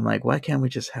 I'm like, why can't we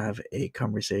just have a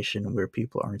conversation where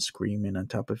people aren't screaming on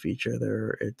top of each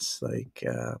other? It's like,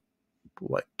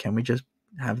 what? Can we just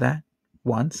have that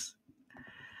once?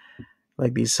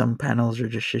 Like these some panels are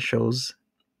just shit shows.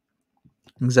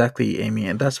 Exactly, Amy,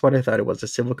 and that's what I thought it was, a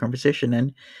civil conversation.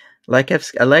 And like I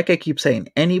keep saying,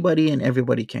 anybody and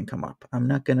everybody can come up. I'm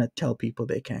not gonna tell people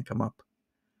they can't come up.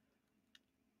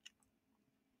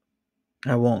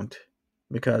 I won't,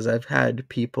 because I've had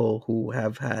people who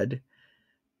have had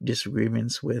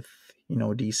disagreements with,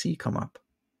 DC come up.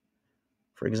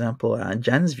 For example,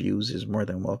 Jan's views is more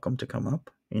than welcome to come up.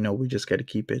 We just got to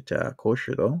keep it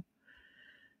kosher, though.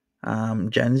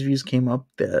 Jan's views came up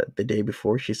the day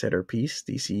before she said her piece.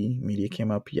 DC Media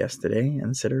came up yesterday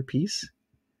and said her piece.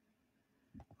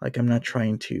 Like, I'm not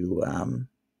trying to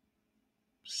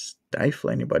stifle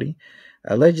anybody.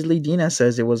 Allegedly, Dina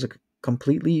says it was a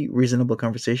completely reasonable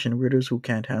conversation. Readers who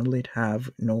can't handle it have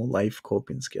no life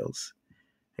coping skills.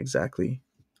 Exactly.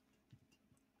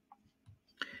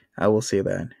 I will say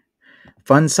that.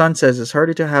 Fun Sun says it's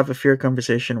harder to have a fair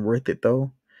conversation. Worth it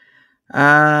though.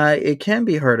 It can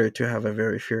be harder to have a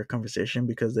very fair conversation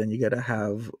because then you gotta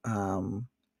have,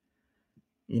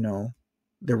 you know,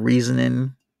 the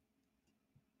reasoning,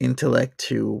 intellect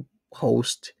to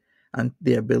host, and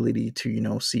the ability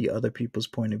to, see other people's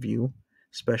point of view,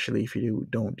 especially if you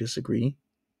don't disagree.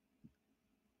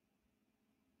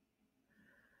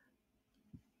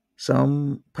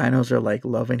 Some panels are like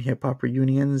love and hip hop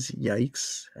reunions.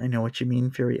 Yikes! I know what you mean,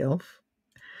 Fairy Elf.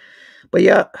 But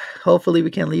yeah, hopefully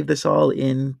we can leave this all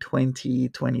in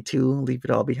 2022, leave it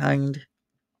all behind.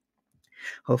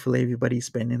 Hopefully everybody's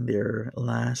spending their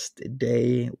last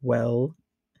day well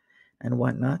and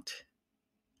whatnot.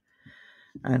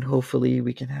 And hopefully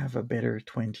we can have a better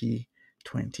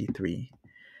 2023.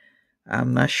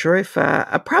 I'm not sure if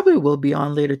I probably will be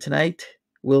on later tonight.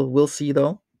 We'll see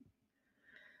though.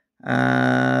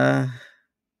 Uh,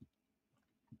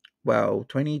 wow,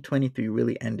 2023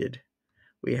 really ended.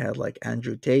 We had like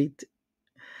Andrew Tate.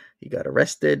 He got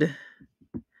arrested.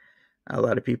 A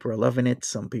lot of people are loving it.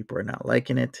 Some people are not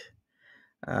liking it.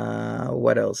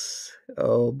 What else?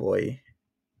 Oh boy,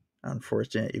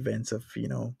 unfortunate events of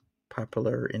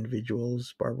popular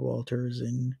individuals, Barbara Walters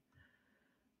and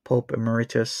Pope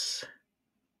Emeritus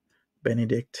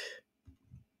Benedict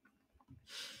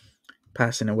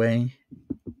passing away.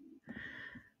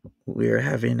 We're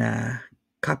having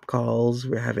cop calls.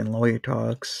 We're having lawyer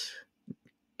talks.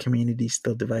 Community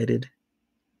still divided.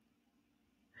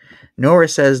 Nora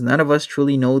says none of us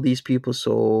truly know these people,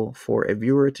 so for a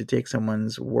viewer to take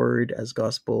someone's word as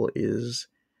gospel is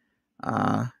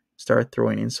start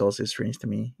throwing insults is strange to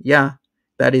me. Yeah,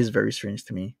 that is very strange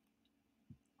to me.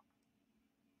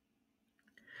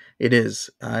 It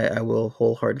is. I will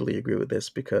wholeheartedly agree with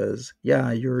this because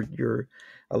yeah, you're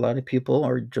a lot of people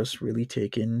are just really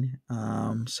taking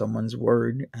someone's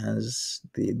word as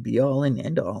the be all and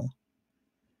end all,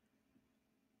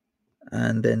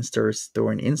 and then starts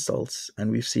throwing insults.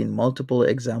 And we've seen multiple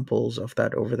examples of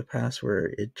that over the past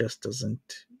where it just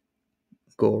doesn't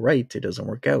go right. It doesn't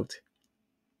work out.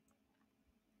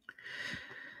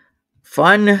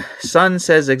 Fun Sun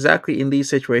says exactly in these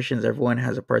situations, everyone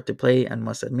has a part to play and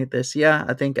must admit this. Yeah,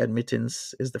 I think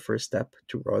admittance is the first step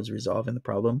towards resolving the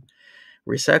problem.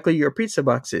 Recycle your pizza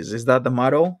boxes. Is that the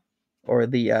motto or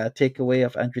the takeaway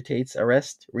of Andrew Tate's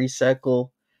arrest? Recycle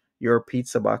your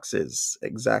pizza boxes.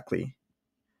 Exactly.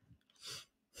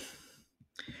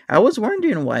 I was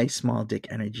wondering why small dick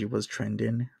energy was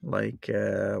trending. Like,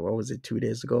 what was it, 2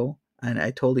 days ago? And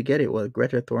I totally get it. Well,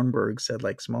 Greta Thunberg said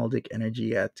like small dick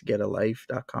energy at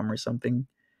getalife.com or something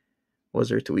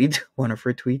was her tweet, one of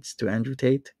her tweets to Andrew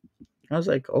Tate. I was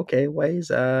like, okay, why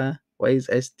is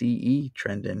SDE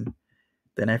trending?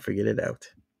 Then I figured it out.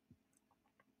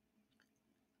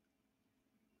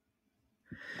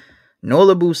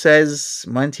 Nolabu says,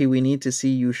 Monty, we need to see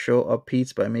you show up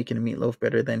Pete's by making a meatloaf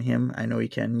better than him. I know he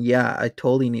can. Yeah, I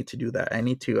totally need to do that. I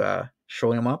need to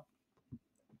show him up.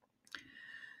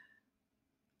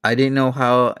 I didn't know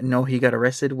how no he got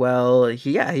arrested. Well,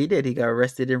 he did. He got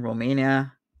arrested in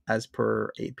Romania as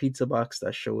per a pizza box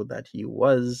that showed that he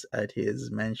was at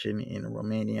his mansion in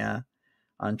Romania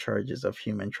on charges of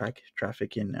human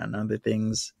trafficking and other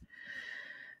things.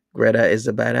 Greta is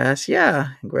a badass. Yeah,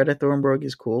 Greta Thunberg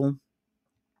is cool.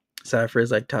 Cypher is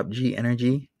like top G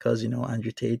energy because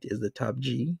Andrew Tate is the top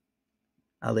G,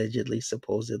 allegedly,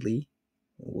 supposedly,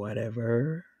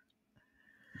 whatever.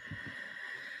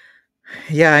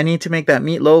 Yeah, I need to make that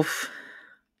meatloaf.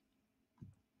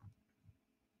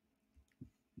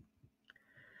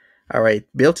 All right,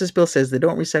 Bill to Spill says they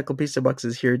don't recycle pizza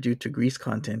boxes here due to grease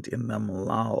content in them.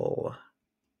 Lol.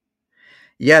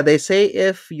 Yeah, they say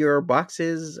if your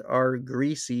boxes are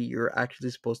greasy, you're actually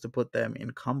supposed to put them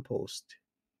in compost.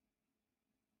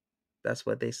 That's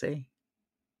what they say.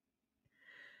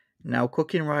 Now,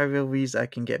 cooking rivalries I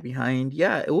can get behind.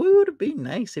 Yeah, it would be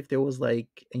nice if there was like,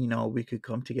 we could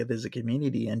come together as a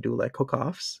community and do like cook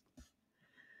offs.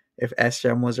 If S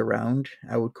Jam was around,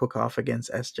 I would cook off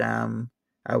against S Jam.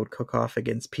 I would cook off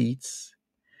against Pete's.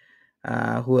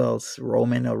 Who else?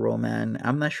 Roman or Roman?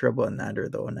 I'm not sure about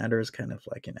Nader though. Nader is kind of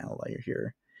like an outlier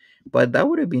here. But that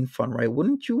would have been fun, right?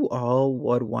 Wouldn't you all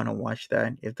would want to watch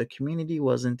that if the community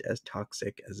wasn't as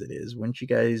toxic as it is? Wouldn't you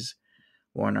guys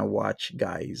want to watch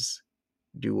guys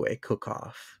do a cook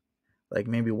off? Like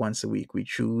maybe once a week, we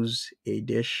choose a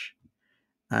dish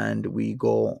and we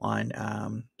go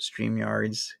on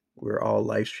StreamYards. We're all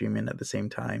live streaming at the same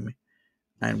time,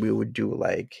 and we would do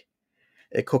like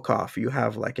a cook off. You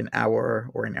have like an hour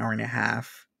or an hour and a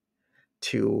half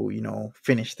to,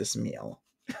 finish this meal.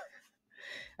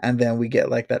 And then we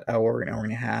get like that hour, an hour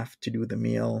and a half to do the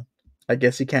meal. I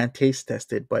guess you can't taste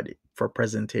test it, but for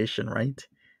presentation, right?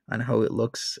 On how it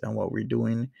looks and what we're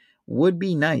doing would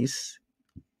be nice.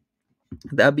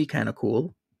 That'd be kind of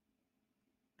cool.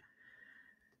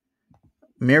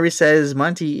 Mary says,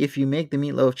 Monty, if you make the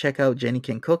meatloaf, check out Jenny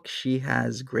Can Cook. She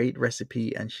has great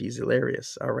recipe and she's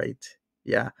hilarious. All right.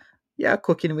 Yeah. Yeah,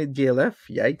 cooking with DLF.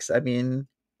 Yikes. I mean,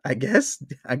 I guess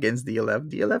against DLF.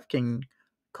 DLF can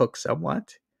cook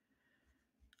somewhat.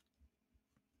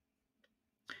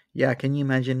 Yeah, can you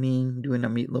imagine me doing a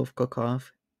meatloaf cook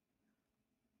off?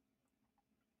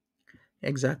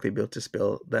 Exactly, built to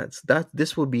spill.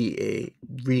 This would be a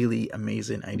really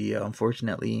amazing idea.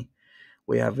 Unfortunately,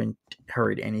 we haven't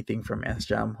heard anything from S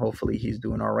Jam. Hopefully he's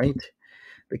doing all right.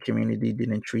 The community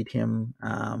didn't treat him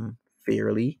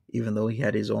fairly, even though he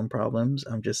had his own problems.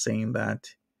 I'm just saying that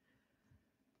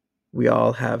we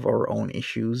all have our own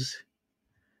issues.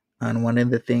 And one of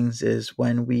the things is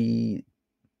when we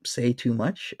say too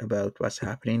much about what's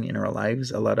happening in our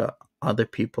lives, a lot of other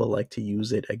people like to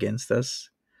use it against us.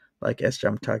 Like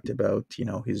Estram talked about,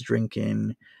 his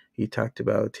drinking. He talked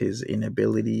about his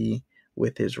inability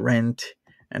with his rent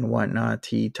and whatnot.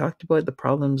 He talked about the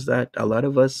problems that a lot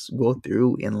of us go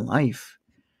through in life.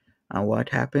 And what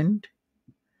happened?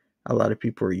 A lot of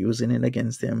people are using it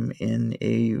against him in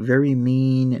a very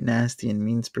mean, nasty, and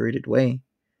mean spirited way.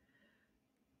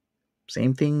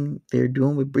 Same thing they're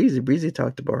doing with Breezy. Breezy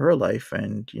talked about her life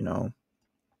and,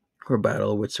 her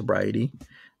battle with sobriety.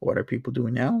 What are people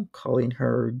doing now? Calling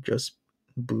her just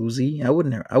boozy. I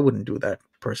wouldn't do that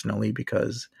personally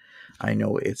because I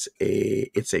know it's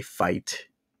a fight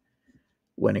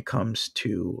when it comes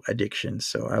to addiction.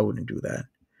 So I wouldn't do that.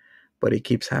 But it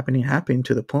keeps happening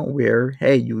to the point where,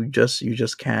 hey, you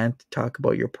just can't talk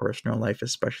about your personal life,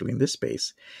 especially in this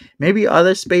space. Maybe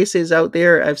other spaces out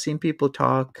there, I've seen people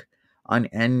talk on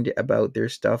end about their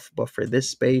stuff, but for this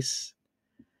space,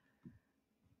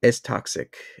 it's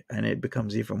toxic, and it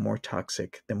becomes even more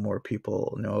toxic the more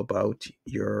people know about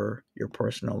your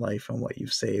personal life and what you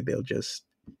say. They'll just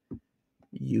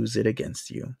use it against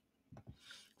you.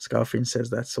 Scoffin says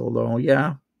that's so low.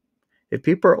 Yeah, if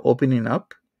people are opening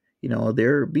up,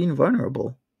 they're being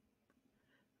vulnerable.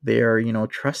 They are,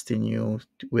 trusting you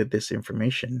with this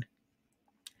information.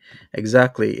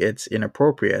 Exactly, it's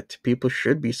inappropriate. People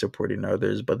should be supporting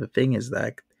others, but the thing is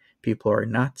that people are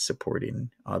not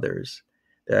supporting others.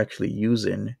 They're actually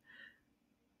using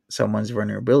someone's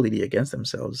vulnerability against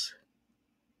themselves.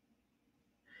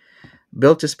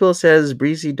 Built to Spill says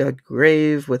Breezy dug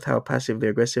grave with how passively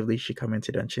aggressively she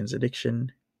commented on Chin's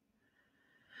addiction.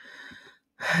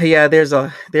 Yeah, there's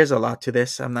a lot to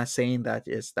this. I'm not saying that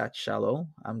it's that shallow.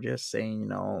 I'm just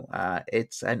saying,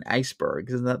 it's an iceberg.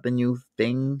 Isn't that the new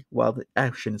thing? Well, I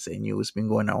shouldn't say new. It's been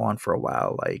going on for a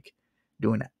while. Like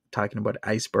talking about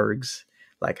icebergs.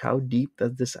 Like, how deep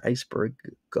does this iceberg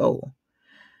go?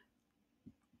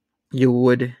 You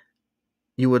would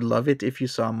you would love it if you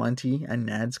saw Monty and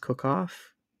Nad's cook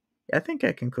off. I think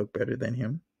I can cook better than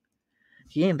him.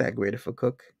 He ain't that great of a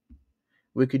cook.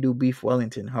 We could do beef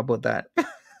Wellington. How about that?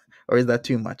 Or is that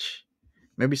too much?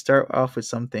 Maybe start off with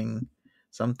something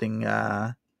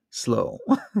slow.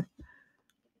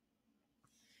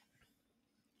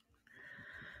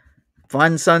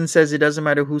 Fun Sun says it doesn't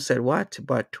matter who said what,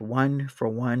 but one for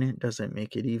one doesn't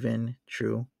make it even.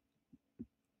 True.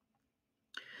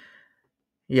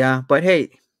 Yeah, but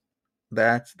hey,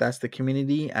 that's the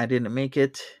community. I didn't make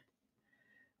it.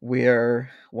 Where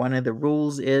one of the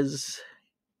rules is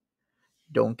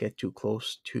don't get too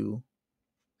close to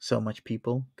so much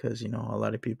people because a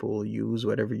lot of people will use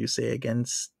whatever you say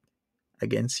against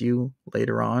you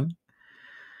later on.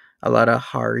 A lot of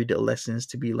hard lessons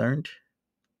to be learned.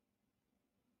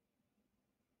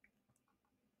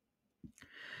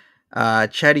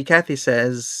 Chatty Cathy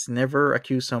says never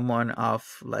accuse someone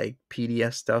of like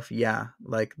PDF stuff. Yeah,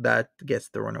 like that gets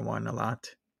thrown around a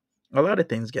lot. A lot of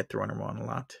things get thrown around a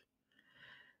lot.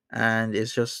 And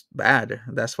it's just bad.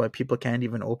 That's why people can't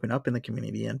even open up in the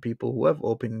community, and people who have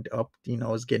opened up,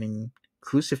 is getting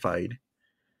crucified.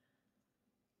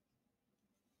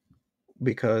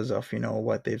 because of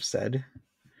what they've said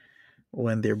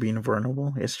when they're being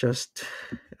vulnerable. It's just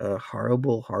a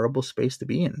horrible, horrible space to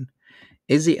be in.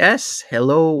 Izzy S,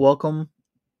 hello, welcome.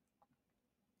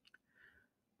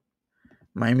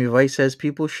 Miami Vice says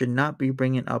people should not be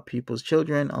bringing up people's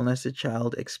children unless the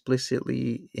child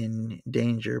explicitly in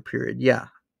danger. Period. Yeah,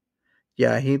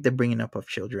 yeah. I hate the bringing up of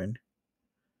children.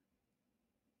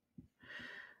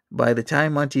 By the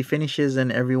time Monty finishes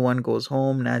and everyone goes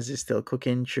home, Naz is still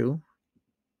cooking. True.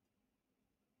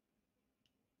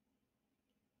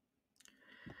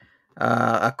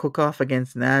 A cook-off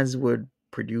against Naz would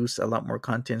produce a lot more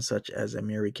content, such as a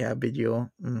Mary Cab video.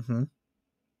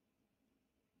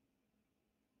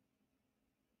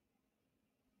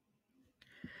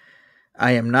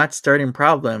 I am not starting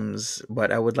problems,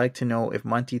 but I would like to know if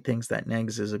Monty thinks that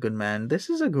Negs is a good man. This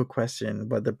is a good question,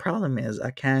 but the problem is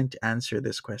I can't answer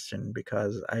this question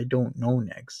because I don't know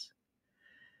Negs.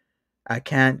 I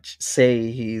can't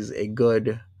say he's a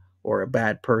good or a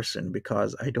bad person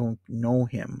because I don't know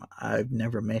him. I've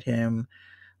never met him.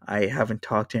 I haven't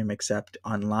talked to him except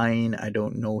online. I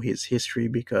don't know his history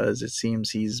because it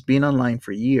seems he's been online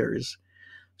for years.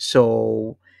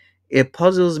 So it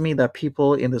puzzles me that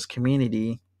people in this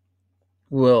community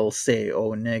will say,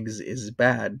 "Oh, Negs is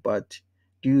bad," but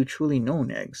do you truly know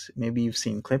Negs? Maybe you've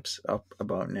seen clips up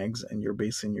about Negs and you're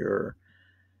basing your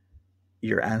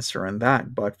answer on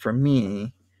that. But for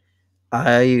me,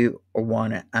 I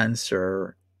want to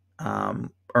answer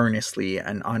earnestly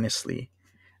and honestly,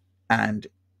 and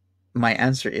my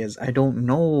answer is I don't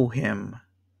know him.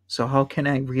 So how can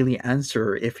I really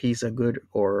answer if he's a good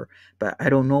or but I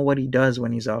don't know what he does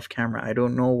when he's off camera. I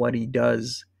don't know what he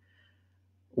does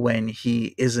when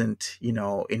he isn't,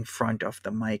 in front of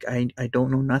the mic. I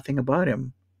don't know nothing about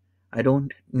him. I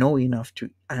don't know enough to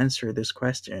answer this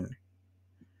question.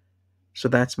 So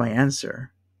that's my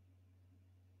answer.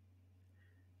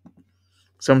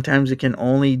 Sometimes you can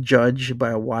only judge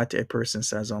by what a person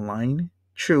says online.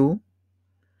 True.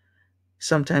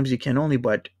 Sometimes you can only,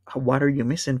 but what are you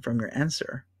missing from your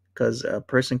answer? Because a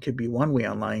person could be one way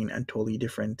online and totally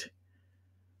different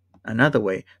another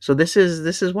way. So this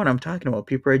is what I'm talking about.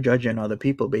 People are judging other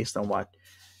people based on what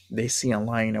they see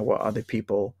online or what other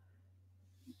people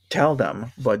tell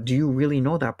them, but do you really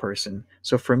know that person?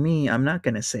 So for me, I'm not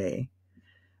going to say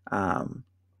um,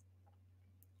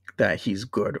 that he's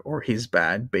good or he's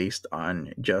bad based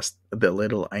on just the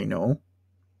little I know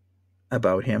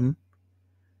about him,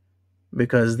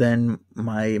 because then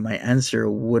my answer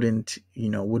wouldn't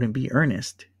be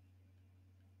earnest.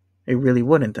 It really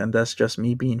wouldn't, and that's just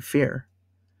me being fair.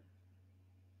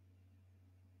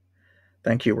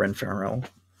 Thank you, Ren Farrell.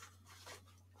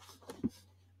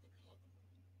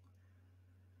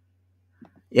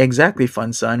 Exactly,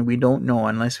 fun son. We don't know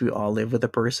unless we all live with a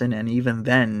person, and even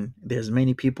then, there's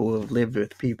many people who have lived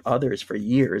with others for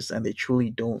years, and they truly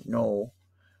don't know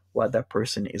what that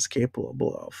person is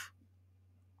capable of.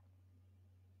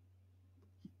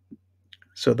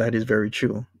 So that is very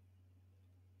true.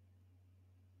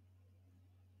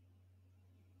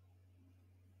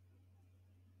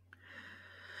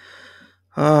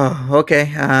 Oh, okay.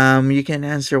 You can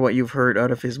answer what you've heard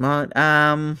out of his mouth.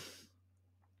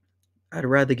 I'd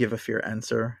rather give a fair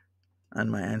answer, and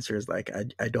my answer is like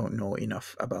I don't know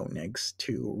enough about Negs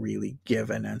to really give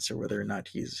an answer whether or not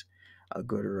he's a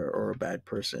good or a bad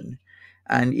person.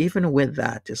 And even with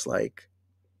that, it's like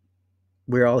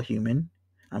we're all human.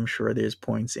 I'm sure there's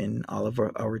points in all of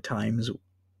our times,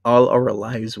 all our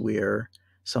lives, where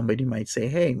somebody might say,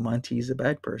 "Hey, Monty is a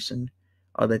bad person."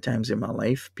 Other times in my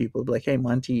life, people be like, "Hey,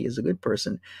 Monty is a good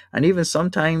person." And even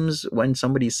sometimes when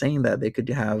somebody's saying that, they could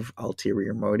have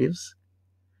ulterior motives.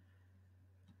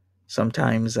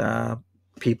 Sometimes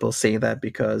people say that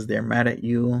because they're mad at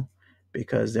you,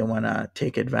 because they want to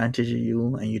take advantage of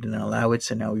you, and you didn't allow it,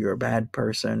 so now you're a bad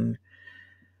person.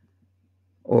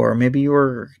 Or maybe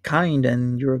you're kind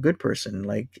and you're a good person.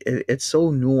 Like it's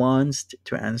so nuanced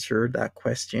to answer that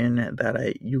question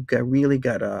that really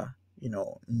gotta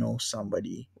know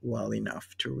somebody well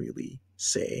enough to really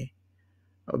say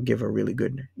or give a really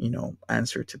good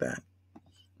answer to that.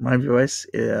 My voice,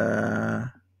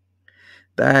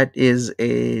 that is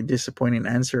a disappointing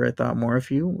answer. I thought more of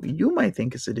you might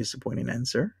think it's a disappointing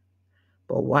answer,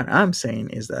 but what I'm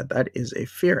saying is that is a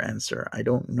fair answer. I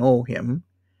don't know him.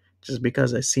 Just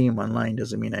because I see him online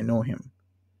doesn't mean I know him.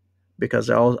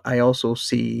 Because I also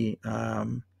see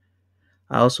the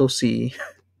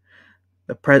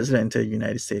president of the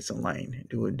United States online.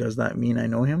 Does that mean I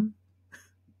know him?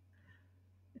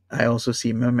 I also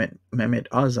see Mehmet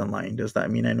Oz online. Does that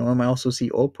mean I know him? I also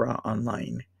see Oprah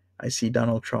online. I see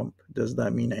Donald Trump. Does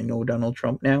that mean I know Donald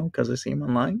Trump now because I see him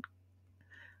online?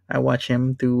 I watch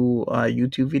him through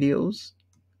YouTube videos.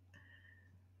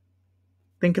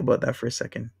 Think about that for a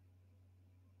second.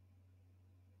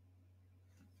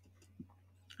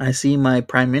 I see my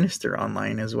prime minister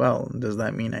online as well. Does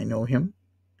that mean I know him?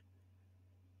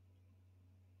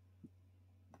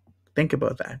 Think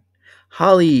about that.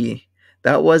 Holly,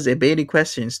 that was a baiting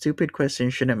question. Stupid question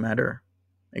shouldn't matter.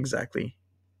 Exactly.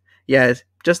 Yeah,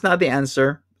 just not the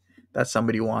answer that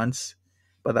somebody wants,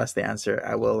 but that's the answer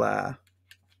I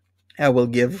will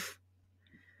give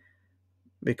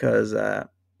because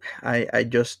I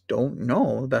just don't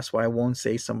know. That's why I won't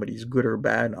say somebody's good or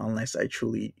bad unless I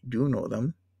truly do know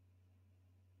them.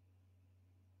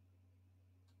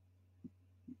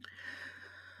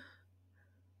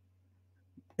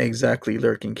 Exactly,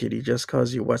 lurking kitty. Just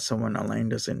cause you watch someone online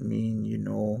doesn't mean you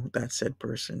know that said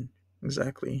person.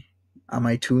 Exactly. Am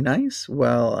I too nice?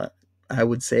 Well, I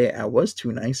would say I was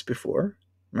too nice before.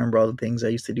 Remember all the things I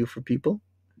used to do for people?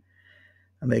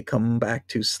 And they come back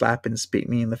to slap and spit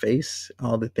me in the face.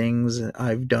 All the things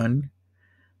I've done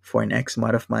for an ex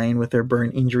mod of mine with their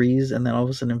burn injuries, and then all of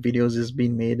a sudden videos is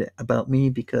being made about me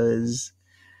because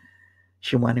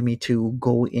she wanted me to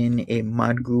go in a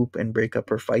mod group and break up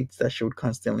her fights that she would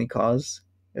constantly cause.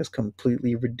 It was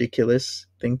completely ridiculous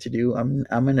thing to do. I'm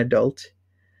an adult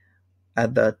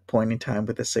at that point in time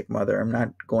with a sick mother. I'm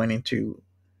not going into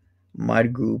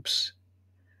mod groups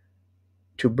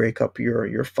to break up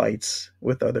your fights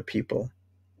with other people.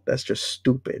 That's just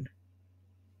stupid.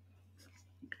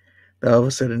 All of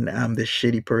a sudden I'm this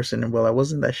shitty person. And well, I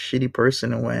wasn't that shitty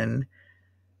person when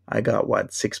I got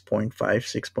what 6.5,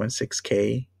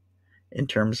 6.6K in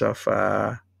terms of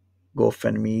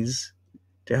GoFundMe's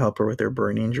to help her with her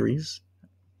burn injuries.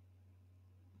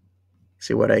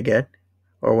 See what I get?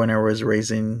 Or when I was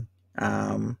raising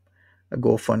a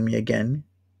GoFundMe again.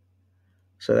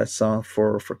 So that's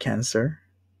for cancer.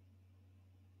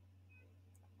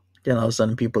 Then all of a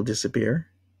sudden people disappear.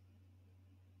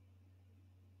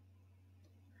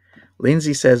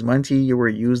 Lindsay says, Monty, you were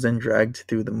used and dragged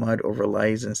through the mud over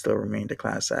lies and still remained a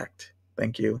class act.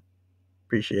 Thank you.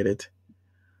 Appreciate it.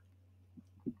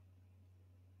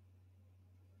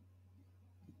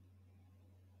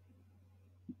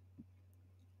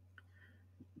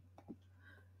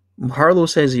 Harlow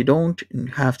says you don't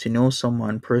have to know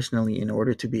someone personally in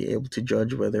order to be able to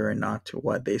judge whether or not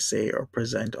what they say or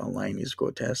present online is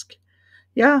grotesque.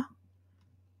 Yeah,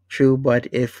 true, but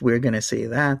if we're going to say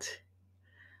that,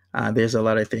 there's a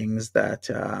lot of things that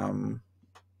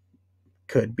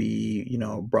could be,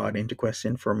 brought into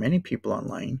question for many people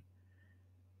online.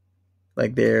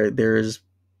 Like there's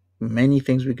many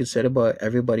things we could say about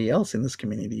everybody else in this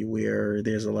community where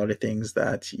there's a lot of things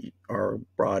that are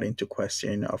brought into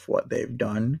question of what they've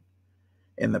done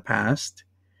in the past,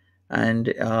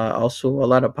 and also a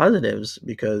lot of positives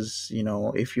because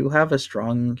if you have a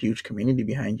strong huge community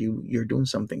behind you, you're doing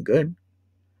something good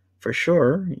for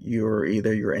sure.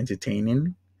 You're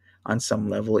entertaining on some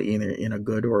level, either in a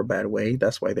good or a bad way.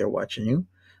 That's why they're watching you.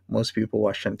 Most people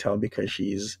watch Chantel because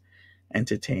she's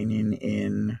entertaining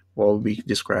in what would be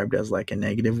described as like a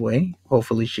negative way.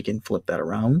 Hopefully she can flip that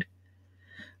around.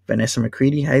 Vanessa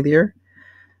McCready, hi there.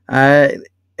 uh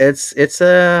it's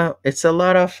a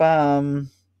lot of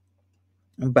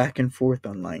back and forth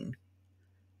online.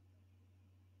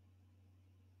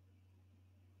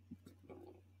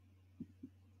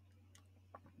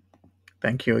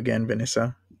 Thank you again,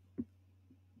 Vanessa.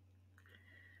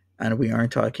 And we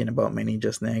aren't talking about many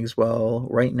just negs. Well,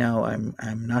 right now I'm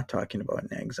not talking about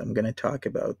negs. I'm going to talk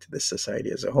about the society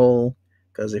as a whole,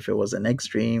 because if it was an egg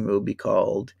stream, it would be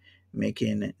called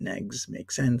Making Negs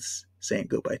Make Sense, saying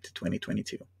goodbye to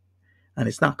 2022. And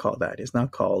it's not called that. It's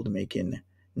not called Making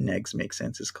Negs Make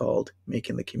Sense. It's called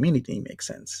Making the Community Make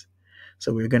Sense.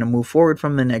 So we're going to move forward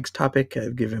from the next topic.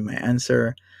 I've given my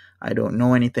answer. I don't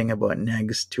know anything about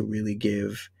negs to really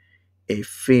give a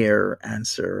fair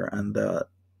answer, and the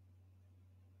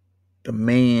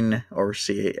main, or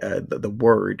say the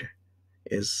word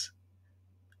is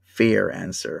fair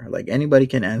answer. Like anybody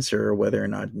can answer whether or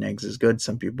not negs is good.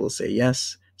 Some people say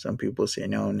yes, some people say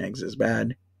no, negs is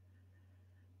bad,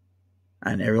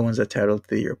 and everyone's entitled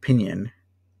to their opinion.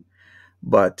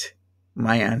 But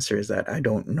my answer is that I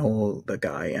don't know the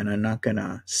guy, and I'm not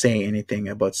gonna say anything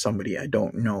about somebody I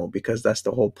don't know, because that's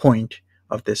the whole point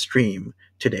of this stream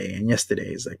today and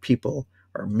yesterday. Is like people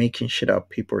are making shit up.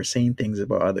 People are saying things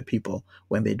about other people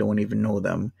when they don't even know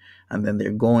them, and then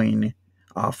they're going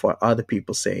off what other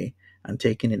people say and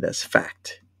taking it as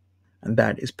fact. And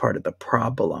that is part of the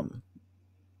problem.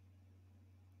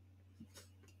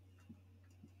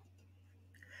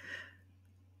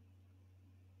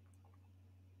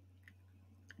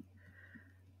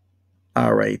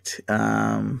 All right. right.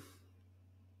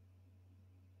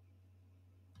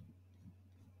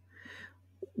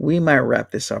 We might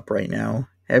wrap this up right now.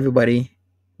 Everybody,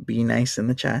 be nice in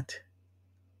the chat.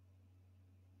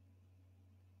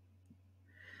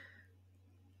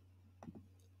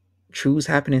 Choose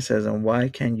happiness says, and why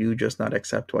can you just not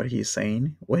accept what he's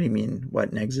saying? What do you mean?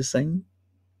 What Negs is saying?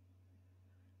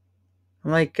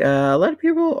 I'm like, a lot of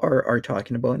people are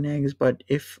talking about Negs, but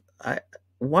if I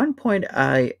one point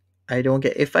I don't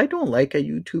get, if I don't like a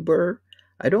YouTuber,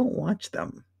 I don't watch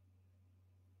them.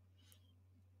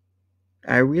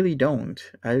 I really don't.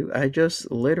 I just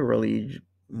literally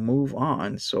move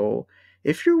on. So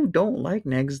if you don't like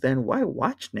Negs, then why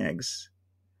watch Negs?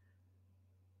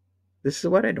 This is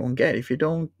what I don't get. If you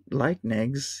don't like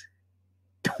Negs,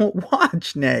 don't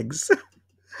watch Negs.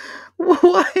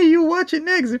 Why are you watching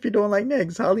Negs if you don't like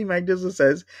Negs? Holly Magdizzle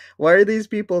says, why are these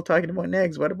people talking about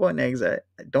Negs? What about Negs? I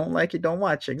don't like it, don't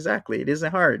watch. Exactly. It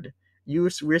isn't hard.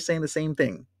 We're saying the same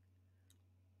thing.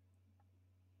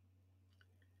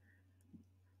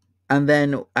 And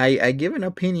then I give an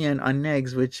opinion on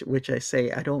Negs, which I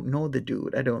say I don't know the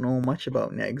dude. I don't know much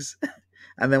about Negs.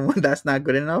 And then when that's not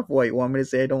good enough, what, you want me to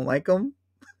say I don't like him?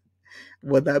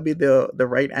 Would that be the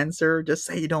right answer? Just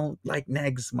say you don't like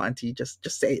Negs, Monty. Just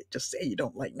say it. Just say you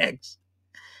don't like Negs.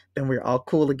 Then we're all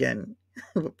cool again.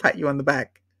 We'll pat you on the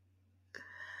back.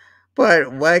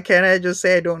 But why can't I just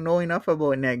say I don't know enough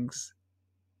about Negs?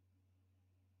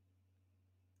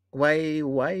 Why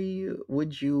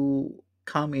would you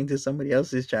come into somebody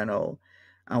else's channel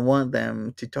and want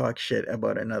them to talk shit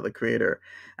about another creator?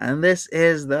 And this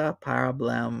is the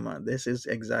problem. This is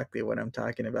exactly what I'm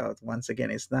talking about. Once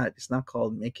again, it's not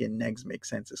called making Negs make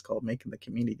sense. It's called making the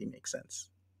community make sense.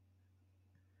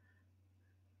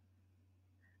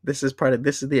 This is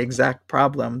the exact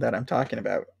problem that I'm talking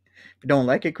about. If you don't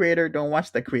like a creator, don't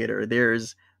watch the creator.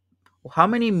 There's how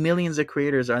many millions of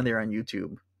creators are there on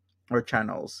YouTube or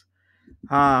channels?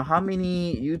 How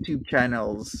many YouTube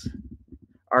channels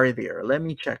are there? Let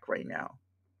me check right now.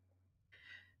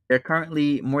 There are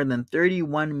currently more than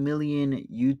 31 million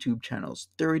YouTube channels.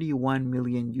 31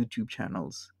 million YouTube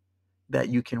channels that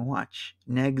you can watch.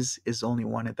 Negs is only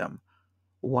one of them.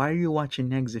 Why are you watching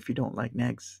Negs if you don't like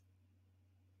Negs?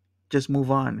 Just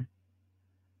move on.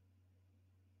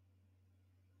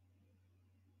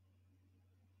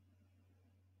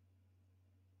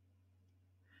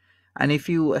 And if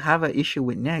you have an issue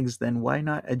with Negs, then why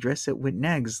not address it with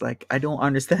Negs? Like, I don't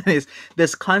understand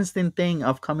this constant thing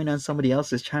of coming on somebody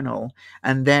else's channel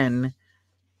and then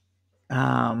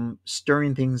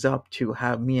stirring things up to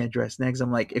have me address Negs.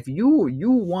 I'm like, if you're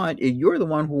the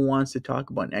one who wants to talk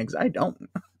about Negs. I don't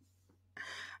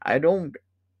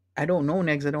I don't know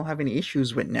Negs. I don't have any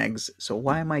issues with Negs. So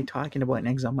why am I talking about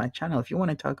Negs on my channel? If you want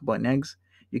to talk about Negs,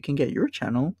 you can get your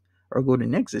channel or go to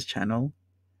Negs's channel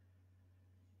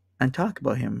and talk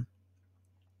about him.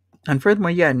 And furthermore,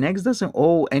 yeah, Negs doesn't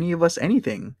owe any of us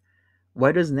anything.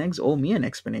 Why does Negs owe me an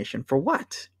explanation? For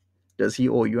what? Does he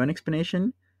owe you an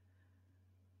explanation?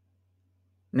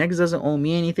 Negs doesn't owe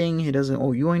me anything. He doesn't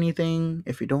owe you anything.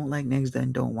 If you don't like Negs,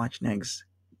 then don't watch Negs.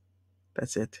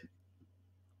 That's it.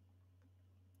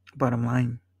 Bottom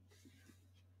line.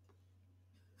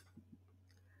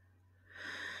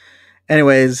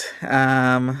 Anyways,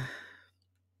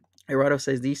 Erado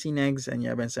says DC Negs and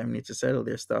yeah, Ben Sam need to settle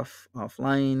their stuff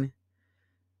offline.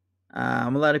 A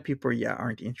lot of people, yeah,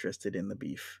 aren't interested in the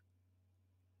beef.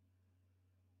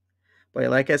 But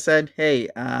like I said, hey,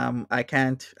 I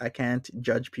can't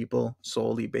judge people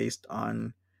solely based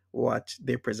on what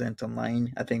they present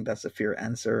online. I think that's a fair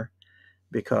answer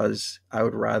because I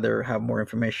would rather have more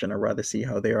information or rather see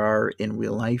how they are in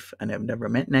real life. And I've never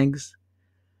met Negs.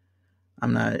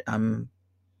 I'm not.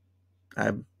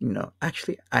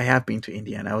 Actually, I have been to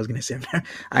Indiana. I was gonna say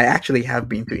I actually have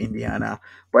been to Indiana,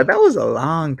 but that was a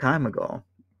long time ago.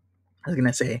 I was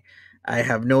gonna say I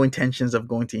have no intentions of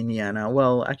going to Indiana.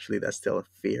 Well, actually, that's still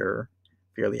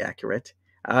fairly accurate.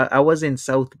 I was in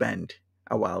South Bend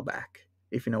a while back.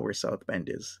 If you know where South Bend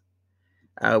is,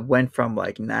 I went from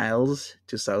like Niles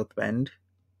to South Bend.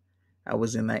 I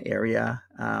was in that area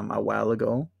a while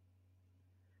ago,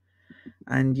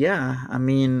 and yeah, I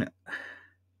mean,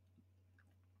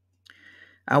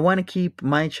 I want to keep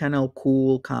my channel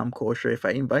cool, calm, kosher. If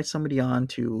I invite somebody on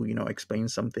to explain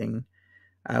something,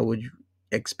 I would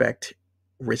expect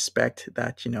respect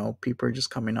that people are just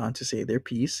coming on to say their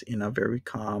piece in a very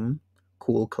calm,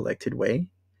 cool, collected way,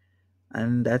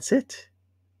 and that's it.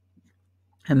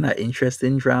 I'm not interested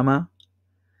in drama.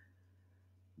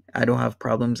 I don't have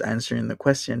problems answering the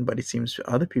question, but it seems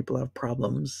other people have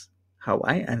problems how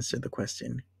I answer the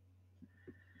question.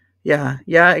 Yeah,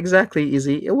 yeah, exactly,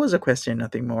 Easy. It was a question,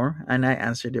 nothing more, and I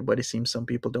answered it. But it seems some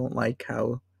people don't like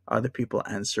how other people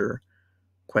answer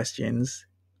questions.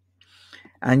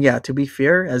 And yeah, to be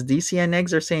fair, as DC and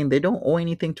Eggs are saying, they don't owe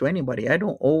anything to anybody. I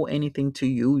don't owe anything to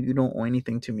you. You don't owe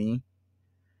anything to me.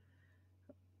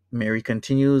 Mary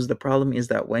continues, the problem is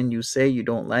that when you say you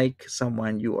don't like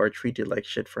someone, you are treated like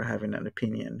shit for having an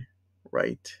opinion.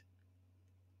 Right.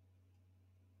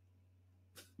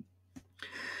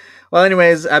 Well,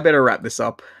 anyways, I better wrap this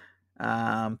up.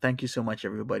 Thank you so much,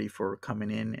 everybody, for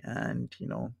coming in and,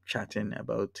 chatting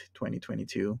about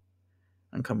 2022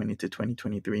 and coming into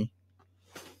 2023.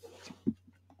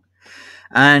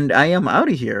 And I am out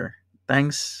of here.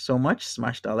 Thanks so much.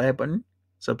 Smash that like button.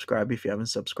 Subscribe if you haven't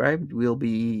subscribed. We'll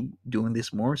be doing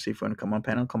this more. So if you want to come on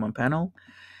panel, come on panel.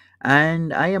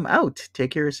 And I am out.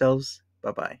 Take care of yourselves.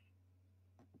 Bye bye.